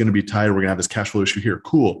this is going to be tight. We're going to have this cash flow issue here.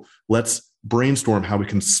 Cool. Let's brainstorm how we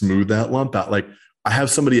can smooth that lump out. Like, I have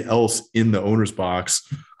somebody else in the owner's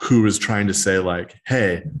box who is trying to say like,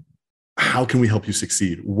 hey, how can we help you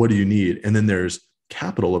succeed? What do you need? And then there's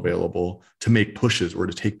capital available to make pushes or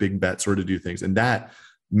to take big bets or to do things. And that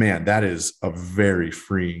is a very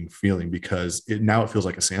freeing feeling, because now it feels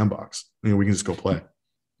like a sandbox. We can just go play.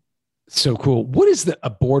 So cool. What is a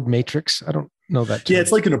board matrix? I don't know that term. Yeah,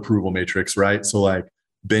 it's like an approval matrix, right? So like,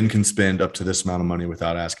 Ben can spend up to this amount of money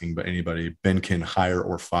without asking but anybody. Ben can hire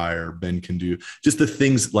or fire. Ben can do just the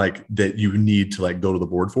things like that you need to like go to the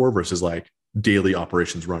board for, versus like daily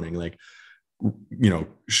operations running. Like,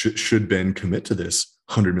 should Ben commit to this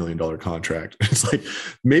 $100 million contract? It's like,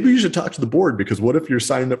 maybe you should talk to the board, because what if you're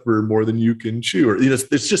signing up for more than you can chew? Or,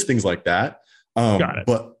 it's just things like that. Got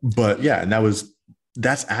it. But yeah, and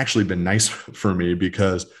that's actually been nice for me,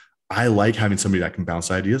 because I like having somebody that can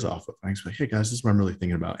bounce ideas off of. I can say, hey guys, this is what I'm really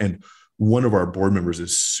thinking about. And one of our board members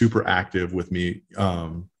is super active with me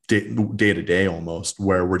day to day almost,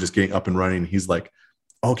 where we're just getting up and running. He's like,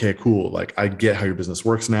 okay, cool. Like, I get how your business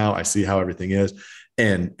works now. I see how everything is.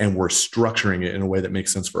 And we're structuring it in a way that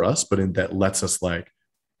makes sense for us, but that lets us like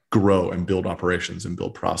grow and build operations and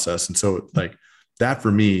build process. And so like that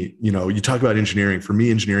for me, you talk about engineering. For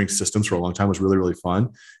me, engineering systems for a long time was really, really fun.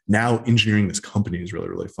 Now engineering this company is really,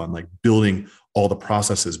 really fun. Like building all the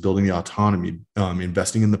processes, building the autonomy,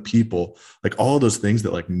 investing in the people, like all of those things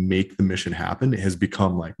that like make the mission happen has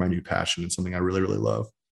become like my new passion and something I really, really love.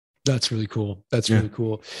 That's really cool. Really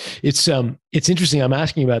cool. It's interesting. I'm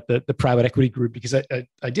asking about the private equity group because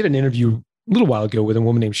I did an interview a little while ago with a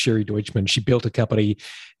woman named Sherry Deutschman. She built a company,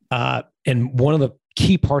 and one of the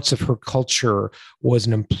key parts of her culture was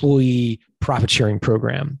an employee profit sharing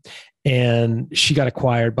program. And she got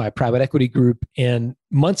acquired by a private equity group. And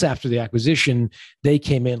months after the acquisition, they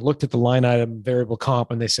came in, looked at the line item variable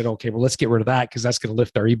comp, and they said, okay, well, let's get rid of that because that's going to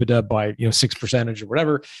lift our EBITDA by 6% or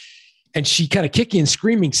whatever. And she kind of kicking and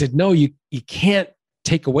screaming said, no, you can't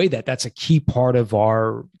take away that. That's a key part of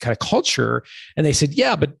our kind of culture. And they said,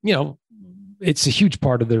 yeah, but it's a huge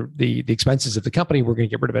part of the expenses of the company. We're going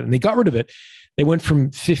to get rid of it. And they got rid of it. They went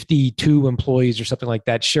from 52 employees or something like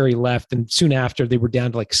that. Sherry left. And soon after they were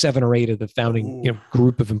down to like 7 or 8 of the founding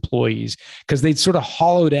group of employees, because they'd sort of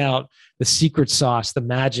hollowed out the secret sauce, the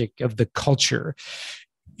magic of the culture.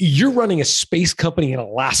 You're running a space company in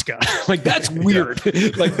Alaska. Like that's weird.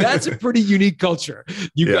 Like that's a pretty unique culture.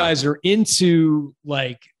 You guys are into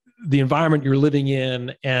like the environment you're living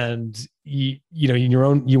in, and you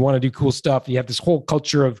want to do cool stuff. You have this whole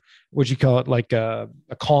culture of what you call it, like a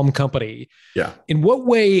calm company. Yeah. In what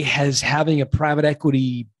way has having a private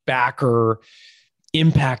equity backer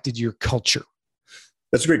impacted your culture?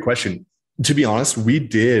 That's a great question. To be honest, we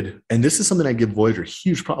did, and this is something I give Voyager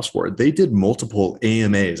huge props for. They did multiple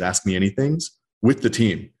AMAs, Ask Me Anythings, with the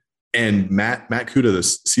team. And Matt Kuta,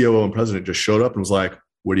 the COO and president, just showed up and was like,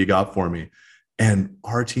 what do you got for me? And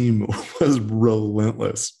our team was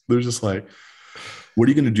relentless. They're just like, what are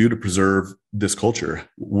you going to do to preserve this culture?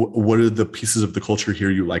 What are the pieces of the culture here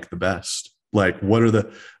you like the best? Like, what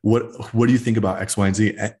do you think about X, Y, and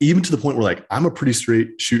Z? And even to the point where like, I'm a pretty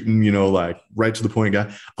straight shooting, like right to the point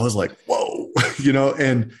guy. I was like, whoa,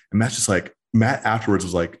 and Matt's just like, Matt afterwards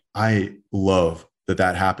was like, I love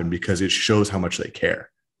that happened because it shows how much they care.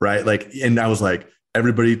 Right. Like, and I was like,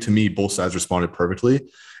 everybody, to me, both sides responded perfectly.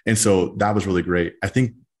 And so that was really great. I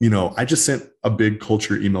think, I just sent a big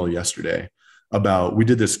culture email yesterday about, we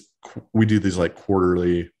do these like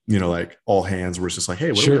quarterly, like all hands where it's just like,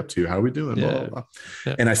 hey, what are we up to? How are we doing? Yeah. Blah, blah, blah.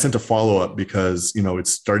 Yeah. And I sent a follow-up because,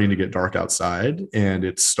 it's starting to get dark outside and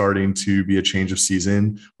it's starting to be a change of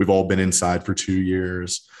season. We've all been inside for 2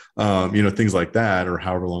 years, things like that, or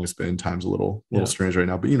however long it's been. Time's a little strange right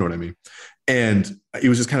now, but you know what I mean? And it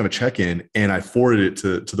was just kind of a check-in, and I forwarded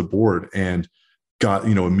it to the board and got,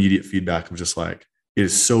 immediate feedback of just like, it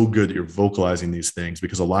is so good that you're vocalizing these things,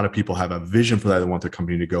 because a lot of people have a vision for that. They want their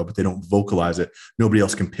company to go, but they don't vocalize it. Nobody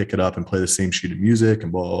else can pick it up and play the same sheet of music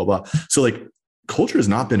and blah, blah, blah. So like culture has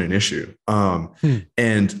not been an issue.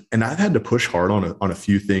 And I've had to push hard on a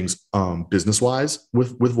few things, business-wise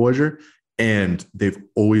with Voyager, and they've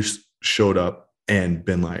always showed up and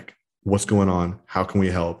been like, what's going on? How can we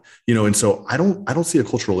help? And so I don't see a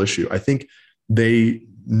cultural issue. I think they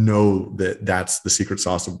know that that's the secret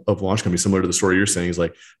sauce of launch company. Similar to the story you're saying, is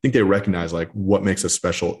like, I think they recognize like what makes us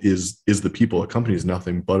special is the people. A company is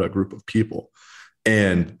nothing but a group of people,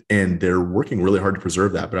 and they're working really hard to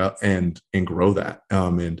preserve that, but and grow that.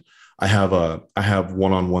 And I have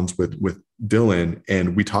one-on-ones with Dylan,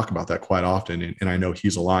 and we talk about that quite often. And I know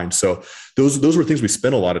he's aligned. So those were things we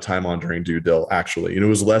spent a lot of time on during due dil, actually. It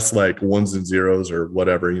was less like ones and zeros or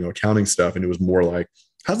whatever, accounting stuff. And it was more like,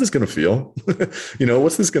 how's this going to feel?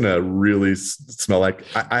 What's this going to really smell like?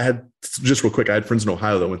 I had, just real quick, I had friends in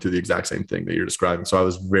Ohio that went through the exact same thing that you're describing. So I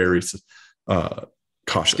was very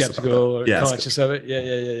cautious, skeptical, or conscious of it.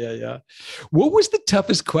 Yeah. What was the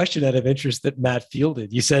toughest question out of interest that Matt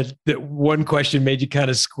fielded? You said that one question made you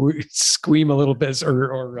kind of squeam a little bit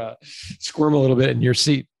or squirm a little bit in your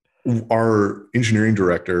seat. Our engineering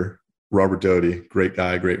director, Robert Doty, great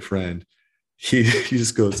guy, great friend. He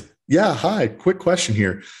just goes, yeah, hi, quick question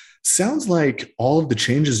here. Sounds like all of the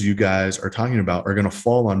changes you guys are talking about are going to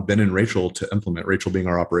fall on Ben and Rachel to implement, Rachel being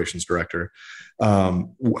our operations director. How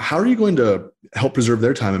are you going to help preserve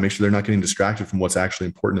their time and make sure they're not getting distracted from what's actually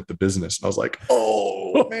important at the business? And I was like,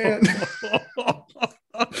 oh, man.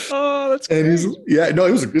 Oh, that's great.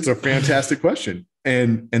 And it's a fantastic question.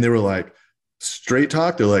 And they were like, straight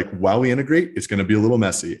talk. They're like, while we integrate, it's going to be a little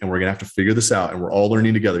messy and we're going to have to figure this out. And we're all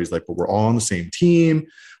learning together. He's like, but we're all on the same team.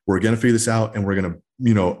 We're going to figure this out, and we're going to,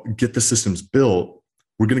 get the systems built.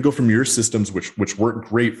 We're going to go from your systems, which work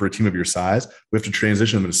great for a team of your size. We have to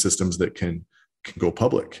transition them into systems that can go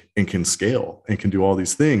public and can scale and can do all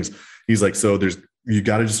these things. He's like, so you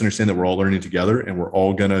got to just understand that we're all learning together and we're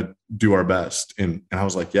all going to do our best. And I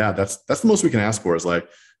was like, yeah, that's the most we can ask for, is like,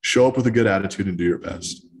 show up with a good attitude and do your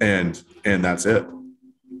best. And that's it.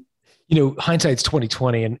 Hindsight's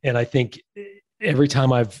 2020. And I think every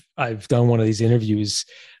time I've done one of these interviews,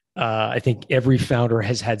 I think every founder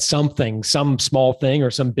has had something, some small thing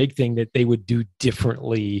or some big thing that they would do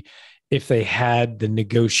differently if they had the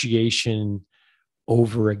negotiation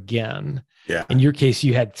over again. Yeah. In your case,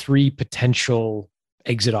 you had 3 potential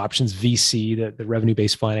exit options: VC, the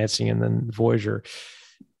revenue-based financing, and then Voyager.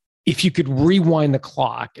 If you could rewind the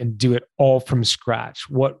clock and do it all from scratch,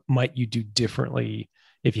 what might you do differently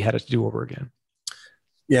if you had it to do over again?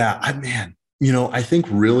 Yeah, I think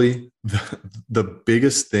really the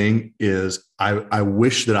biggest thing is I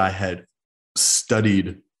wish that I had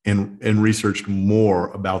studied and researched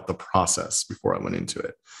more about the process before I went into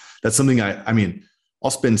it. That's something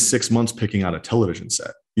I'll spend 6 months picking out a television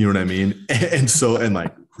set. You know what I mean? And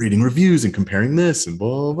like reading reviews and comparing this and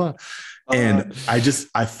blah, blah, blah. And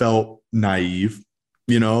I felt naive,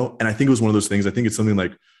 and I think it was one of those things. I think it's something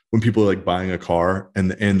like when people are like buying a car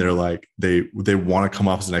and they're like, they want to come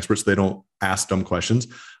off as an expert, so they don't ask dumb questions.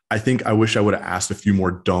 I think I wish I would have asked a few more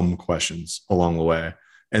dumb questions along the way.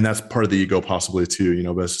 And that's part of the ego possibly too,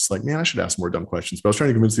 but it's just like, man, I should ask more dumb questions. But I was trying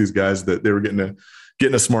to convince these guys that they were getting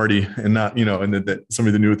a smarty and not, and that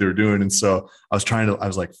somebody that knew what they were doing. And so I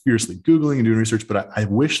was like fiercely Googling and doing research, but I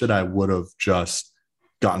wish that I would have just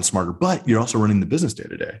gotten smarter. But you're also running the business day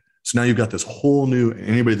to day. So now you've got this whole new,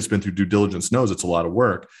 anybody that's been through due diligence knows it's a lot of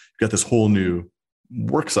work. You've got this whole new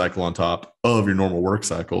work cycle on top of your normal work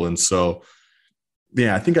cycle. And so,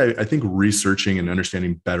 yeah, I think researching and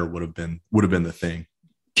understanding better would have been the thing.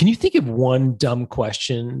 Can you think of one dumb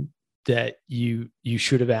question that you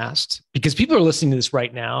should have asked? Because people are listening to this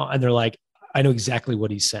right now and they're like, I know exactly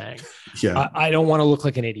what he's saying. Yeah. I don't want to look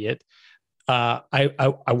like an idiot.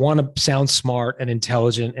 I want to sound smart and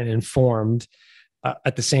intelligent and informed.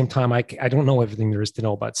 At the same time, I don't know everything there is to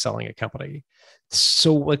know about selling a company.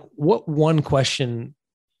 So like, what one question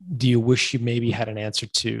do you wish you maybe had an answer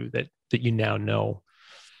to that you now know?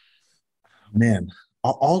 Man,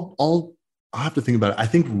 I'll have to think about it. I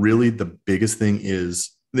think really the biggest thing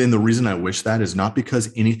is, then the reason I wish that is not because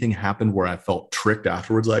anything happened where I felt tricked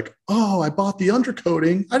afterwards, like, oh, I bought the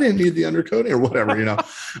undercoating, I didn't need the undercoating or whatever, you know.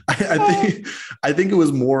 I think it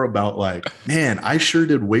was more about like, man, I sure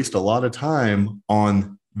did waste a lot of time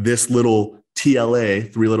on this little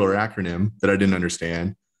TLA, 3-letter acronym that I didn't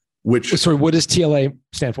understand. Which, sorry, what does TLA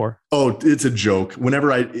stand for? Oh, it's a joke.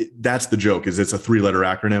 That's the joke, is it's a 3-letter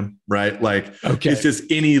acronym, right? Like, okay, it's just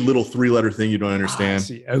any little 3-letter thing you don't understand.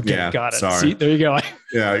 Okay, yeah, got it. Sorry. See, there you go.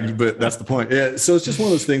 Yeah, but that's the point. Yeah, so it's just one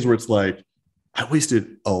of those things where it's like, I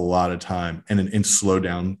wasted a lot of time and slow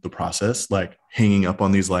down the process, like hanging up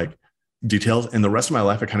on these like details. And the rest of my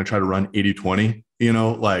life, I kind of try to run 80-20, you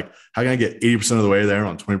know, like how can I get 80% of the way there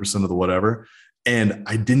on 20% of the whatever? And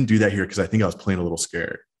I didn't do that here because I think I was playing a little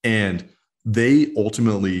scared. And they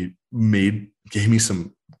ultimately gave me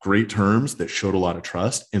some great terms that showed a lot of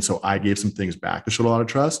trust. And so I gave some things back that showed a lot of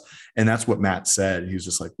trust. And that's what Matt said. He was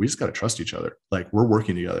just like, we just got to trust each other. Like, we're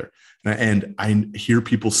working together. And I hear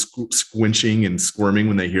people squinching and squirming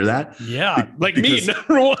when they hear that. Yeah. Me,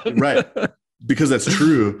 number one. Right. Because that's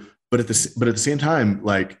true. But at the same time,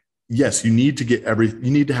 like, yes, you need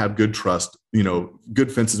to have good trust, you know, good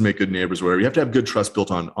fences make good neighbors, whatever. You have to have good trust built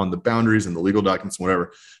on the boundaries and the legal documents and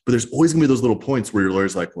whatever. But there's always gonna be those little points where your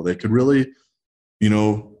lawyer's like, well, they could really, you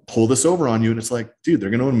know, pull this over on you. And it's like, dude, they're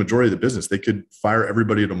going to own a majority of the business. They could fire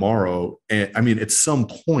everybody tomorrow. And I mean, at some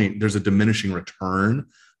point there's a diminishing return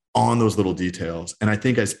on those little details. And I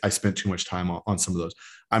think I spent too much time on some of those.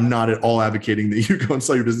 I'm not at all advocating that you go and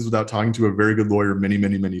sell your business without talking to a very good lawyer many,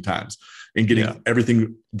 many, many times and getting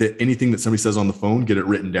anything that somebody says on the phone, get it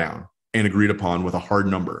written down and agreed upon with a hard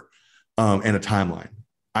number and a timeline.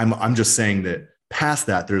 I'm just saying that past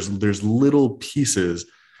that, there's little pieces,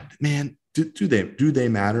 man, do they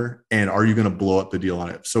matter? And are you going to blow up the deal on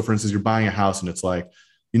it? So for instance, you're buying a house and it's like,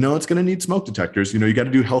 you know, it's going to need smoke detectors. You know, you got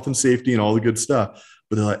to do health and safety and all the good stuff.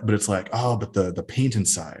 But it's like, oh, but the paint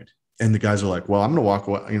inside. And the guys are like, well, I'm going to walk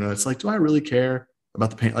away. You know, it's like, do I really care about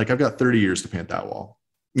the paint? Like, I've got 30 years to paint that wall.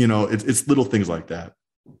 You know, it's little things like that.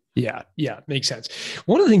 Yeah. Makes sense.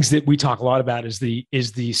 One of the things that we talk a lot about is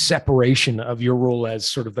the separation of your role as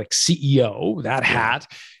sort of like CEO, that hat,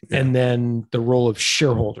 and then the role of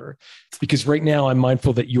shareholder. Because right now I'm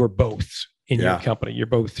mindful that you're both in your company. You're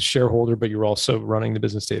both the shareholder, but you're also running the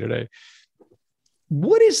business day to day.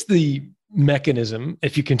 What is the mechanism,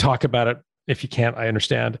 if you can talk about it? If you can't, I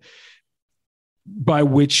understand, by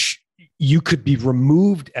which you could be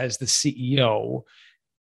removed as the CEO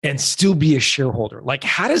and still be a shareholder? Like,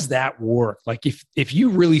 how does that work? Like, if you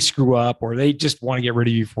really screw up or they just want to get rid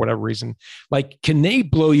of you for whatever reason, like, can they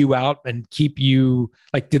blow you out and keep you,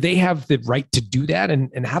 like, do they have the right to do that?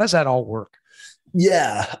 And how does that all work?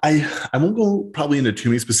 Yeah, I won't go probably into too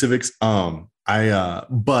many specifics. But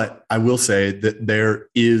I will say that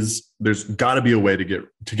there's got to be a way to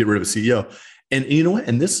get rid of a CEO. And you know what?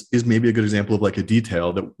 And this is maybe a good example of like a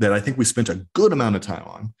detail that I think we spent a good amount of time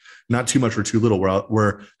on, not too much or too little,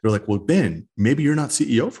 where they're like, well, Ben, maybe you're not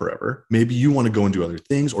CEO forever. Maybe you want to go and do other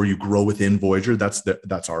things, or you grow within Voyager.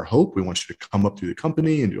 That's our hope. We want you to come up through the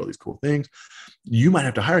company and do all these cool things. You might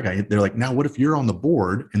have to hire a guy. They're like, now what if you're on the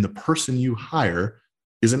board and the person you hire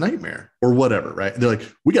is a nightmare or whatever, right? They're like,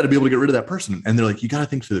 we got to be able to get rid of that person. And they're like, you got to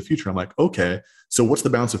think to the future. I'm like, okay, so what's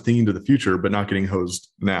the balance of thinking to the future, but not getting hosed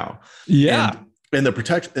now? Yeah. And the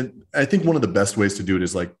protection, and I think one of the best ways to do it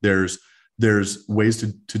is like, there's ways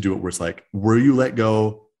to do it where it's like, were you let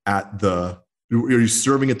go are you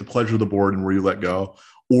serving at the pleasure of the board and were you let go,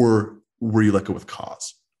 or were you let go with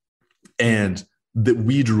cause? And that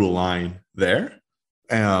we drew a line there.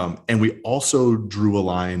 And we also drew a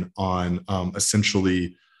line on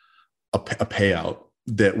essentially a payout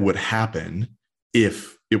that would happen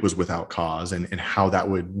if it was without cause, and how that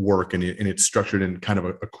would work. And it's structured in kind of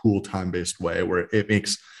a cool time-based way where it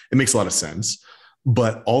makes a lot of sense.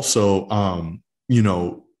 But also, you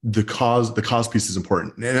know, the cause piece is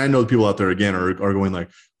important. And I know people out there, again, are going like,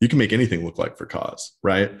 you can make anything look like for cause,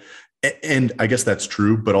 right? And I guess that's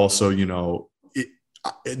true. But also, you know,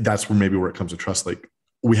 that's where it comes to trust. Like,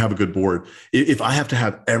 we have a good board. If I have to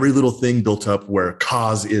have every little thing built up where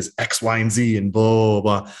cause is X, Y, and Z and blah,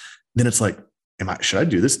 blah, blah, then it's like, should I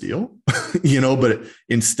do this deal? You know, but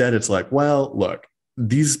instead it's like, well, look,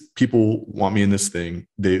 these people want me in this thing.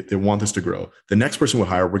 They want this to grow. The next person we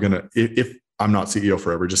hire, we're going to, if I'm not CEO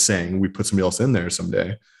forever, just saying we put somebody else in there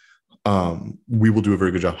someday, we will do a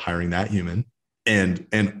very good job hiring that human, and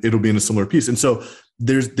it'll be in a similar piece. And so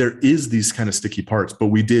there is these kind of sticky parts, but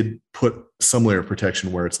we did put some layer of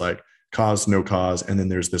protection where it's like cause, no cause. And then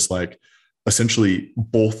there's this like essentially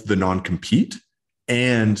both the non-compete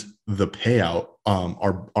and the payout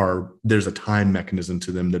are there's a time mechanism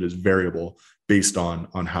to them that is variable based on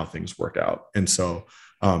how things work out. And so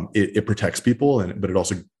it protects people, but it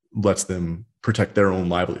also lets them protect their own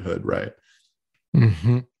livelihood. Right.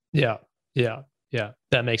 Mm-hmm. Yeah.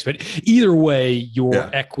 That makes, but either way, your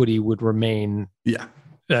equity would remain. Yeah.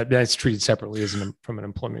 That's treated separately from an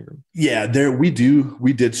employment group. Yeah. We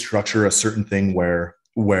did structure a certain thing where,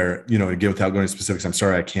 again, without going into specifics, I'm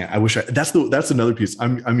sorry, I can't, that's another piece.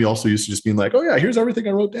 I'm also used to just being like, oh yeah, here's everything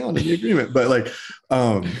I wrote down in the agreement, but like,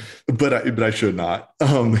 but I should not.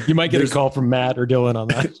 You might get a call from Matt or Dylan on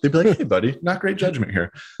that. They'd be like, hey buddy, not great judgment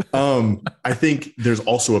here. I think there's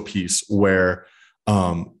also a piece where,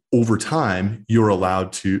 over time, you're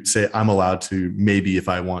allowed to say, I'm allowed to, maybe if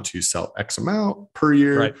I want to sell X amount per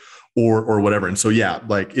year, right, or whatever. And so,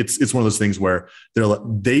 like it's one of those things where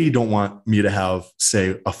they don't want me to have,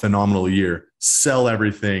 say, a phenomenal year, sell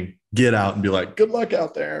everything, get out and be like, good luck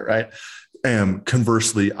out there. Right. And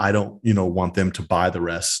conversely, I don't, want them to buy the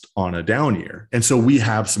rest on a down year. And so we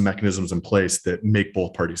have some mechanisms in place that make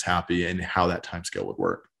both parties happy and how that timescale would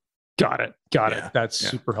work. Got it. That's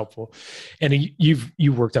super helpful. And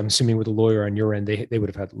you worked, I'm assuming, with a lawyer on your end. They would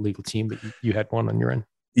have had a legal team, but you had one on your end.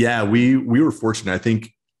 Yeah, we were fortunate. I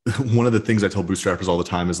think one of the things I tell bootstrappers all the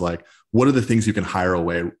time is like, what are the things you can hire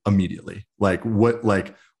away immediately?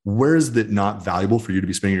 Where is it not valuable for you to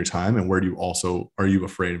be spending your time, and where are you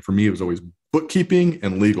afraid? And for me, it was always bookkeeping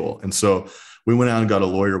and legal. And so we went out and got a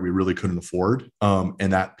lawyer we really couldn't afford.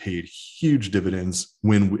 And that paid huge dividends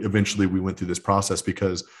when eventually we went through this process,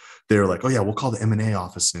 because they were like, oh yeah, we'll call the M&A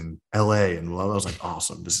office in LA. And I was like,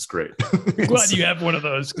 awesome, this is great. Glad you have one of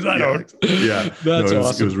those, because I don't. Yeah, that's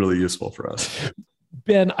awesome. It was really useful for us.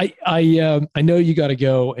 Ben, I know you got to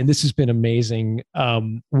go, and this has been amazing.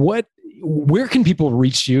 Where can people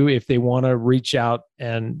reach you if they want to reach out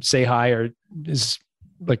and say hi, or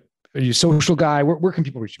are you a social guy? Where can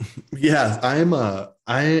people reach you? Yeah, I am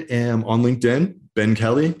on LinkedIn, Ben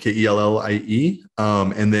Kelly, Kellie.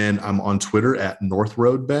 And then I'm on Twitter at North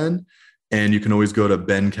Road Ben. And you can always go to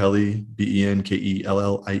Ben Kelly,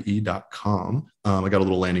 BenKellie.com. I got a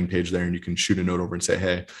little landing page there, and you can shoot a note over and say,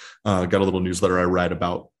 hey, got a little newsletter I write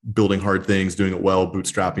about building hard things, doing it well,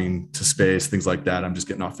 bootstrapping to space, things like that. I'm just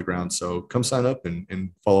getting off the ground. So come sign up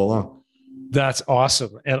and follow along. That's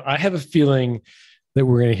awesome. And I have a feeling that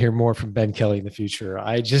we're going to hear more from Ben Kelly in the future.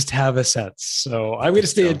 I just have a sense. So I'm going to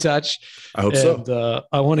stay in touch. I hope so.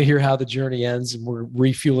 I want to hear how the journey ends, and we're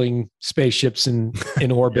refueling spaceships in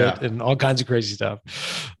orbit and all kinds of crazy stuff.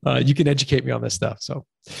 You can educate me on this stuff. So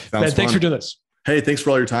Ben, thanks for doing this. Hey, thanks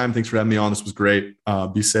for all your time. Thanks for having me on. This was great.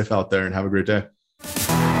 Be safe out there and have a great day.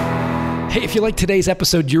 Hey, if you like today's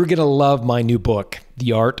episode, you're going to love my new book,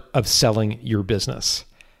 The Art of Selling Your Business.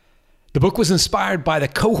 The book was inspired by the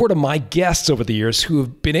cohort of my guests over the years who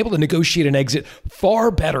have been able to negotiate an exit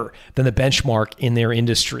far better than the benchmark in their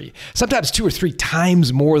industry, sometimes 2 or 3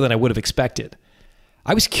 times more than I would have expected.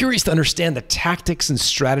 I was curious to understand the tactics and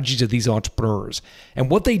strategies of these entrepreneurs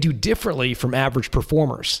and what they do differently from average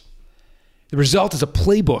performers. The result is a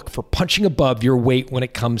playbook for punching above your weight when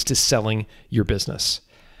it comes to selling your business.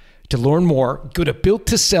 To learn more, go to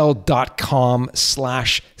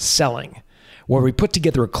builttosell.com/selling. where we put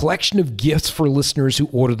together a collection of gifts for listeners who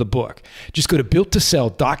order the book. Just go to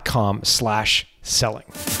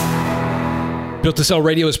builttosell.com/selling. Built to Sell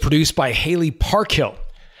Radio is produced by Haley Parkhill.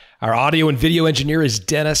 Our audio and video engineer is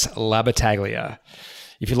Dennis Labataglia.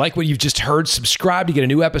 If you like what you've just heard, subscribe to get a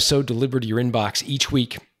new episode delivered to your inbox each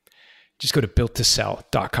week. Just go to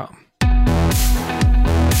builttosell.com.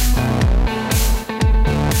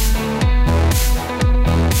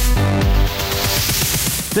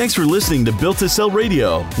 Thanks for listening to Built to Sell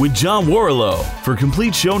Radio with John Warrillow. For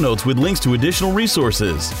complete show notes with links to additional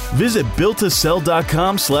resources, visit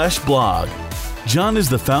builttosell.com/blog. John is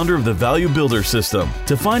the founder of the Value Builder System.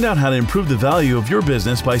 To find out how to improve the value of your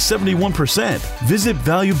business by 71%, visit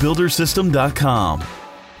valuebuildersystem.com.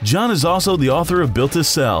 John is also the author of Built to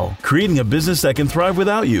Sell, Creating a Business That Can Thrive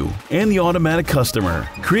Without You, and The Automatic Customer,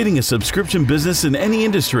 Creating a Subscription Business in Any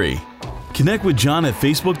Industry. Connect with John at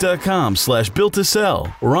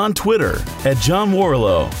facebook.com/builttosell or on Twitter at John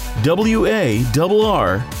Warrillow,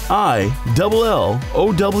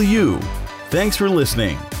 WARRILLOW. Thanks for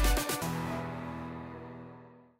listening.